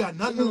me. We got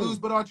nothing to lose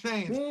but our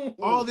chains.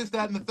 All this,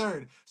 that, and the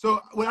third.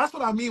 So that's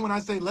what I mean when I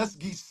say let's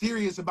get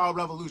serious about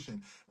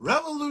revolution.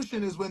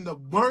 Revolution is when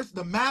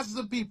the masses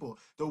of people,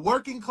 the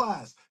working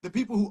class, the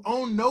people who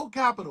own no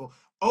capital,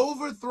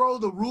 overthrow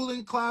the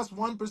ruling class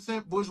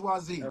 1%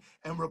 bourgeoisie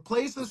and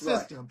replace a That's right.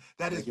 system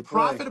that is Make it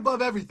plain. profit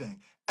above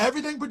everything.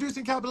 Everything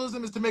producing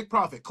capitalism is to make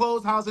profit,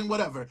 clothes, housing,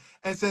 whatever,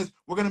 and says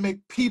we're going to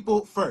make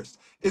people first.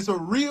 It's a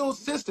real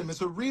system. It's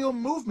a real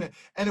movement.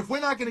 And if we're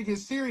not going to get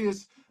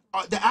serious,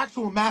 the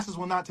actual masses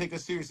will not take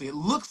us seriously. It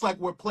looks like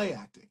we're play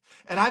acting.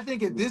 And I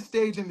think at this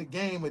stage in the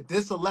game, with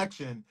this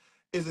election,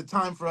 is a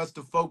time for us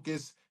to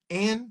focus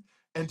in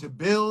and to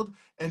build.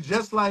 And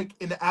just like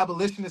in the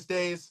abolitionist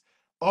days,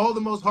 all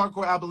the most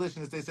hardcore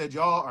abolitionists, they said,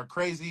 y'all are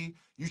crazy.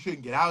 You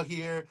shouldn't get out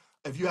here.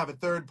 If you have a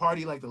third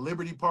party like the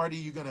Liberty Party,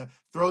 you're going to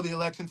throw the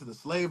election to the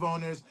slave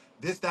owners,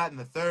 this, that, and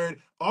the third.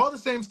 All the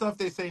same stuff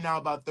they say now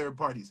about third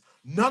parties.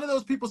 None of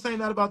those people saying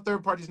that about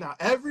third parties now.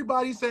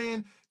 Everybody's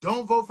saying,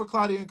 don't vote for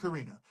Claudia and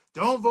Karina.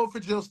 Don't vote for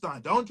Jill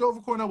Stein. Don't vote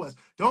for Cornel West.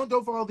 Don't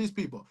vote for all these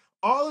people.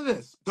 All of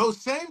this, those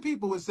same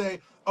people would say,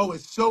 oh,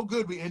 it's so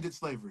good we ended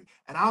slavery.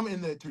 And I'm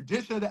in the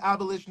tradition of the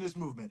abolitionist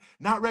movement,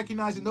 not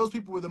recognizing those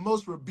people were the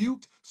most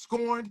rebuked,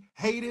 scorned,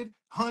 hated,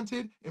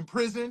 hunted,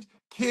 imprisoned,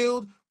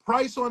 killed,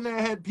 price on their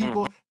head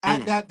people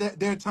at their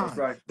That's time.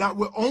 right. That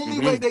the only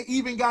way they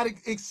even got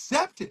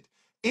accepted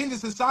into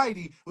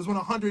society was when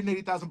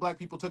 180,000 black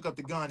people took up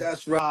the gun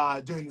That's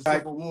right. during the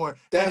Civil War and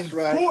That's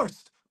right.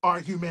 enforced our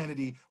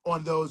humanity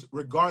on those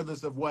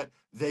regardless of what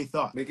they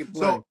thought. Make it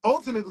plain. So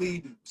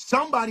ultimately,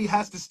 somebody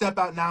has to step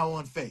out now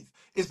on faith.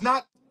 It's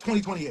not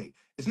 2028.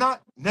 It's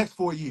not next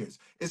 4 years.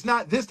 It's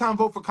not this time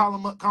vote for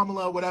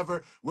Kamala or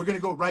whatever. We're going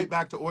to go right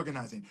back to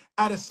organizing.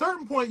 At a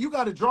certain point, you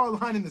got to draw a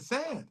line in the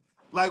sand.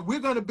 Like, we're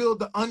going to build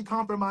the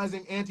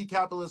uncompromising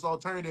anti-capitalist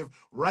alternative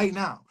right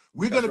now.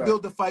 We're going to right.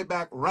 build the fight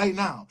back right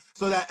now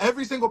so that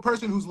every single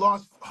person who's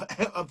lost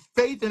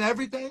faith in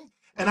everything,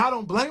 and I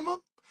don't blame them,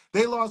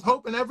 they lost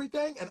hope in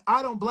everything, and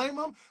I don't blame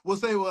them, will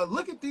say, well,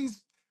 look at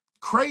these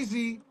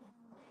crazy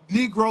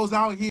Negroes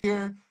out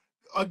here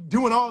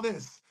doing all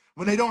this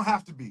when they don't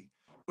have to be,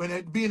 when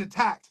they're being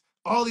attacked,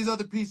 all these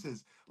other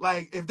pieces.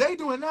 Like, if they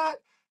doing that,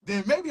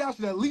 then maybe I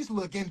should at least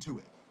look into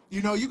it.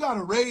 You got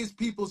to raise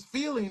people's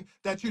feeling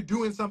that you're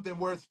doing something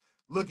worth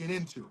looking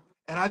into.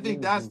 And I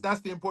think that's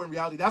the important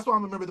reality. That's why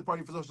I'm a member of the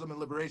Party for Socialism and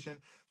Liberation.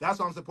 That's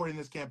why I'm supporting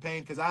this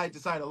campaign, because I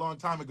decided a long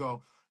time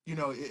ago,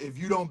 if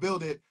you don't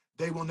build it,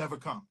 they will never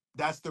come.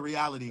 That's the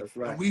reality. That's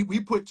right. And we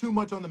put too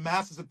much on the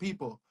masses of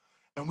people,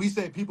 and we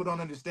say people don't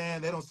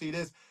understand, they don't see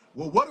this.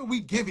 Well, what are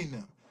we giving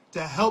them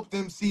to help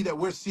them see that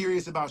we're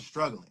serious about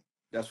struggling?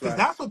 That's Because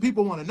right. that's what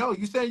people want to know.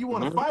 You say you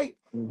want to fight.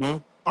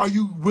 Are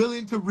you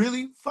willing to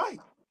really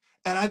fight?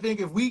 And I think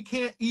if we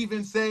can't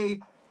even say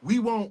we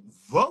won't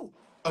vote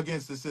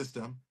against the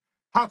system,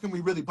 how can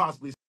we really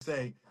possibly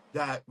say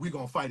that we're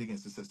going to fight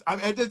against the system? I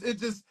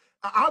mean,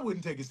 I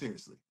wouldn't take it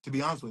seriously, to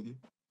be honest with you.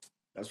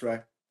 That's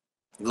right.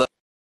 Look,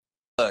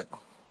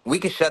 we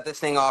can shut this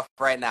thing off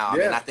right now. I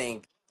mean, Yeah. I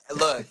think,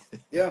 look,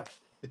 Yeah.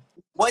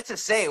 what to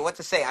say?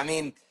 I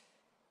mean,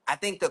 I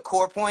think the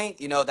core point,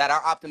 that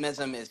our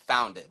optimism is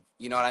founded.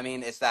 You know what I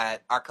mean? It's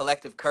that our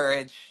collective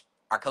courage,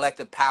 our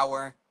collective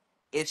power,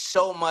 it's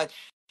so much,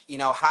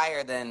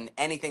 higher than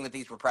anything that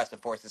these repressive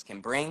forces can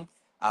bring.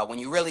 When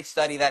you really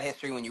study that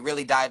history, when you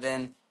really dive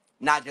in,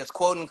 not just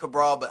quoting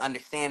Cabral, but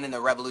understanding the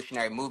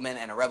revolutionary movement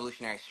and a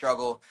revolutionary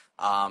struggle,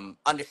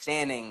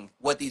 understanding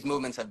what these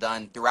movements have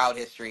done throughout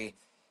history,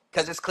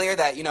 because it's clear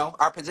that,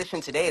 our position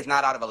today is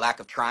not out of a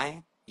lack of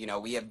trying.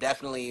 We have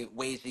definitely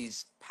waged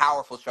these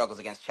powerful struggles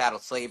against chattel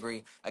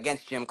slavery,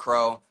 against Jim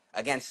Crow,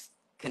 against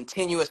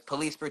continuous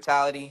police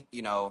brutality,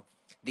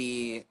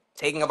 the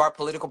taking of our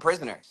political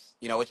prisoners,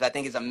 which I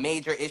think is a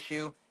major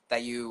issue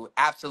that you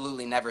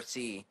absolutely never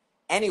see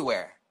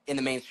anywhere in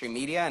the mainstream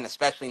media, and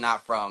especially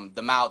not from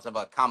the mouths of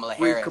a Kamala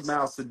Free Harris.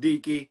 Kamal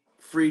Siddiqui,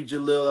 free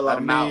Jalil El Let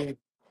him out. Amin,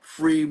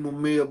 free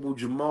Mumia Abu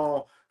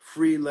Jamal,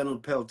 free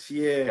Leonard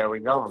Peltier, There we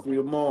go. free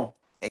them all.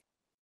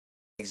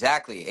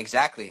 Exactly,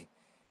 exactly.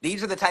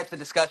 These are the types of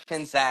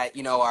discussions that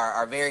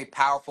are very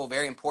powerful,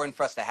 very important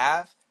for us to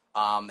have.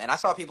 And I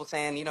saw people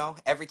saying,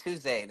 every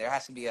Tuesday there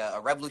has to be a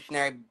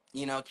revolutionary,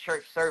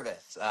 church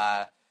service.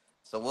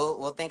 So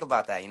we'll think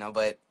about that,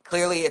 But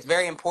clearly, it's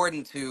very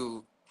important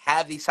to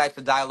have these types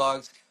of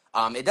dialogues.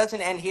 It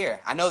doesn't end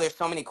here. I know there's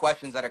so many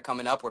questions that are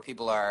coming up where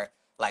people are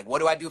like, "What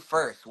do I do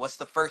first? What's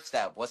the first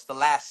step? What's the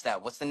last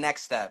step? What's the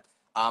next step?"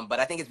 But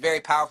I think it's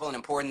very powerful and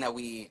important that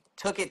we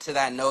took it to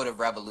that note of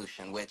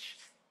revolution, which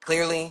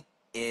clearly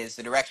is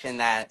the direction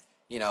that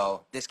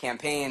this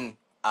campaign,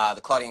 the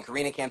Claudia and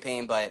Karina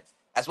campaign, but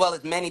as well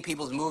as many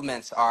people's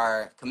movements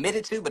are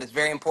committed to. But it's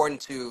very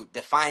important to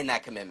define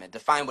that commitment,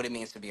 define what it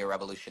means to be a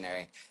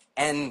revolutionary.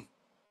 And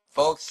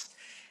folks,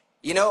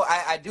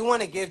 I do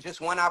want to give just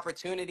one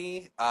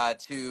opportunity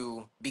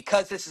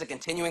because this is a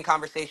continuing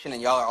conversation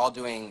and y'all are all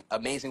doing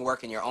amazing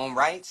work in your own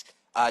rights,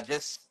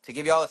 just to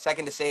give y'all a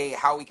second to say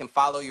how we can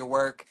follow your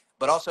work,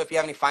 but also if you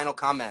have any final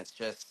comments,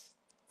 just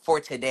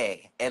for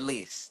today, at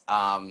least.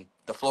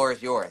 The floor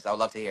is yours. I would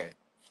love to hear it.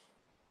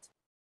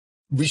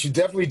 We should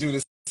definitely do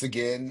this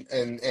again.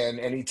 And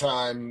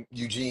anytime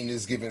Eugene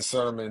is giving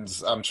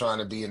sermons, I'm trying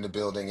to be in the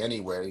building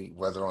anyway,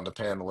 whether on the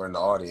panel or in the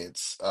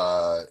audience.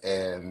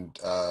 And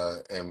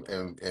I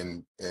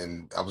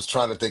was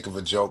trying to think of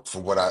a joke for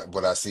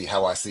what I see,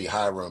 how I see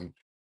Hiram,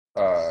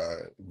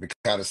 the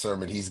kind of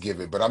sermon he's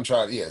giving. But I'm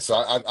trying, yeah. So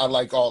I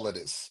like all of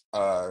this,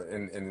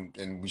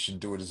 and we should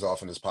do it as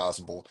often as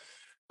possible.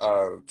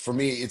 For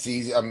me, it's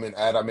easy. I'm an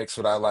ad. I mix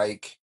what I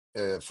like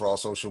for all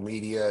social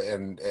media,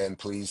 and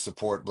please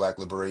support Black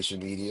Liberation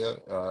Media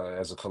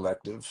as a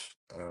collective,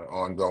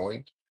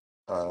 ongoing.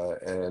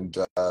 And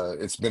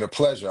it's been a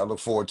pleasure. I look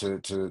forward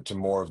to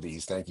more of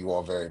these. Thank you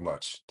all very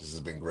much. This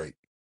has been great.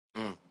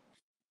 Mm.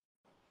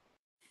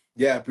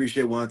 Yeah, I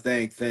appreciate one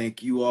thing.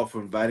 Thank you all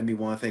for inviting me.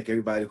 Want to thank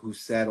everybody who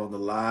sat on the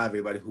live,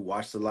 everybody who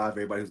watched the live,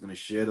 everybody who's going to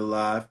share the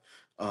live.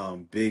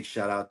 Big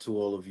shout out to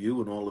all of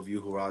you and all of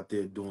you who are out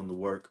there doing the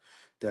work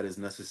that is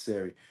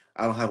necessary.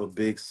 I don't have a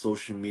big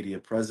social media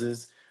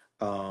presence,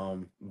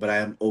 but I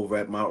am over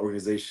at my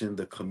organization,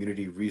 the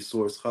Community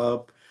Resource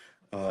Hub,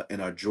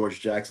 in our George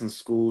Jackson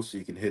School, so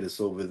you can hit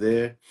us over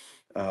there.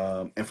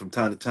 And from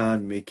time to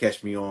time, you may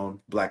catch me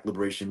on Black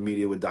Liberation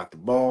Media with Dr.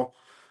 Ball.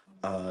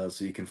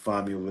 So you can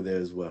find me over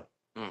there as well.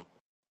 Mm.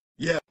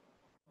 Yeah.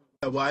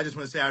 Well, I just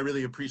want to say I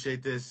really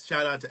appreciate this.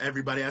 Shout out to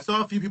everybody. I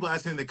saw a few people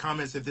asking in the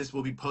comments if this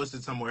will be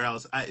posted somewhere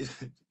else.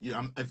 If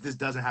this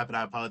doesn't happen,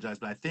 I apologize,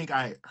 but I think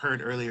I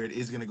heard earlier it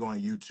is going to go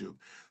on YouTube.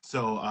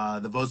 So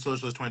the Vote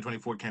Socialist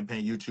 2024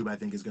 campaign YouTube, I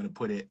think, is going to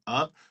put it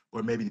up,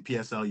 or maybe the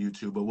PSL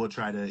YouTube. But we'll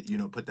try to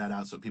put that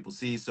out so people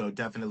see. So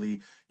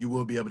definitely, you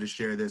will be able to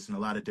share this in a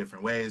lot of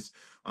different ways.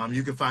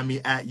 You can find me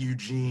at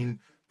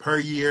Eugene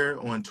Puryear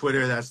on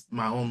Twitter. That's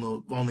my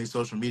only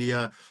social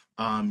media.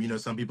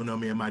 Some people know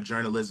me in my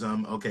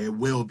journalism. Okay, it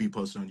will be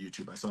posted on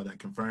YouTube. I saw that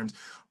confirmed.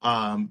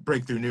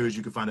 Breakthrough News,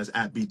 you can find us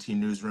at BT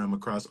Newsroom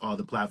across all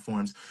the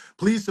platforms.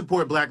 Please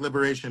support Black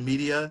Liberation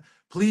Media.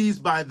 Please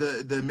buy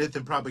the myth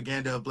and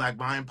propaganda of Black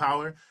buying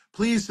power.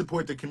 Please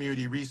support the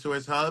Community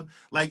Resource Hub.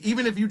 Like,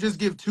 even if you just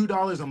give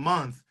 $2 a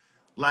month,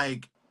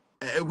 like,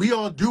 we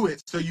all do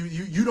it. So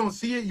you don't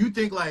see it. You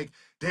think like,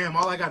 damn,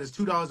 all I got is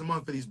 $2 a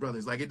month for these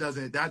brothers. Like, it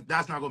doesn't,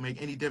 that's not gonna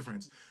make any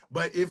difference.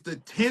 But if the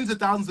tens of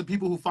thousands of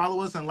people who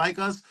follow us and like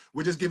us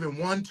were just giving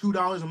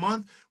 $2 a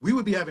month, we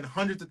would be having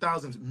hundreds of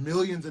thousands,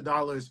 millions of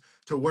dollars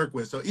to work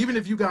with. So even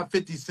if you got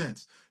 50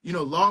 cents,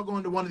 log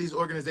on to one of these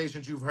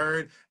organizations you've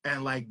heard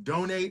and like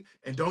donate,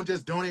 and don't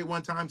just donate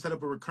one time, set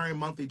up a recurring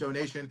monthly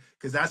donation,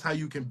 because that's how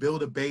you can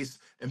build a base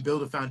and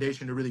build a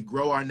foundation to really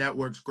grow our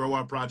networks, grow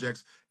our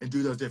projects, and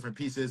do those different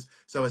pieces.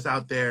 So it's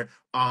out there.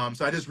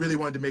 So I just really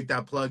wanted to make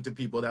that plug to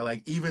people that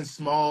like even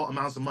small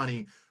amounts of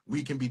money,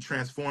 we can be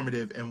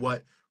transformative in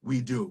what we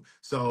do.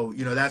 So,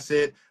 that's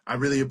it. I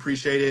really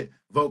appreciate it.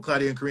 Vote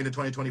Claudia and Karina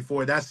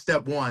 2024. That's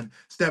step one.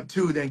 Step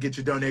two, then get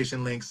your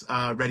donation links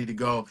ready to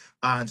go.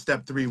 And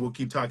step three, we'll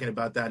keep talking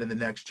about that in the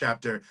next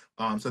chapter.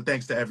 So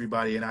thanks to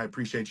everybody. And I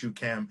appreciate you,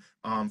 Cam,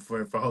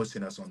 for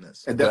hosting us on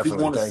this. And definitely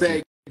Definitely. want to Thank you,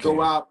 say, go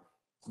Cam. out,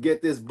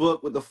 get this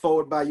book with the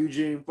forward by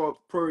Eugene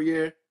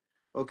Puryear.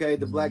 Okay,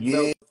 the Black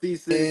Yeah, Belt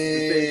Thesis, the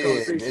State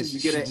Incarceration. this You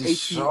get shit it at is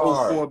sharp.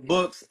 1804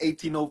 books,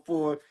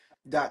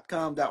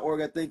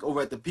 1804.com.org, I think.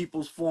 Over at the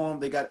People's Forum,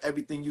 they got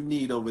everything you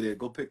need over there.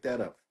 Go pick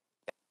that up.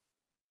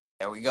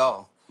 There we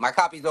go. My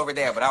copy's over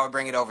there, but I would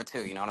bring it over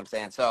too. You know what I'm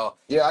saying? So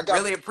Yeah, I got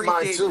really mine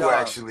appreciate too, y'all.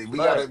 actually.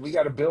 Go ahead. We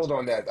gotta build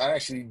on that. We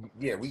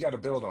gotta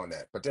build on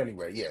that. But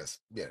anyway, yes.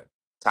 Yeah. Time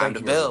Thank to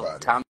you, build.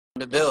 everybody. Time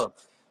to build.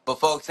 But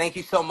folks, thank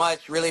you so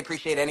much. Really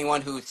appreciate anyone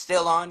who's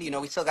still on. You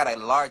know, we still got a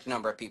large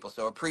number of people,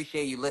 so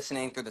appreciate you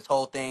listening through this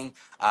whole thing.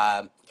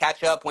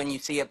 Catch up when you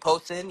see it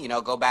posted. You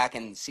know, go back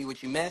and see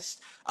what you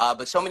missed.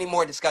 But so many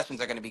more discussions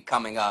are going to be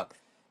coming up,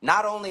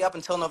 not only up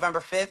until November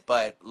 5th,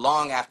 but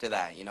long after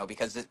that. You know,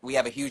 because we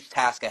have a huge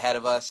task ahead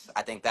of us.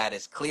 I think that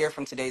is clear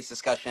from today's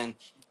discussion,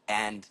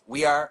 and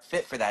we are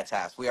fit for that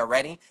task. We are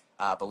ready,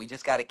 but we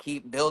just got to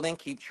keep building,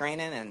 keep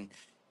training, and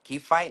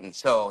keep fighting.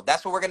 So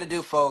that's what we're going to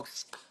do,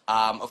 folks.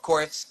 Of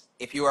course,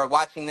 if you are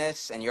watching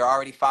this and you're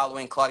already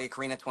following Claudia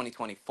Karina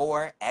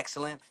 2024,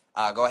 excellent.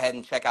 Go ahead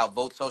and check out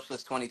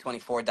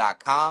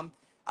votesocialist2024.com.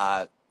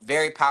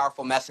 Very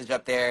powerful message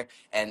up there.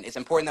 And it's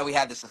important that we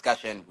have this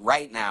discussion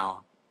right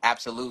now.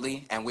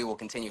 Absolutely. And we will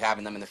continue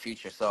having them in the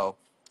future. So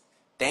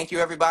thank you,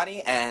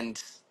 everybody.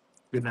 And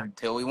Good night.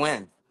 till we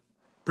win.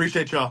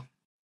 Appreciate y'all.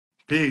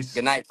 Peace.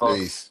 Good night, folks.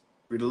 Peace.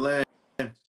 Free the land.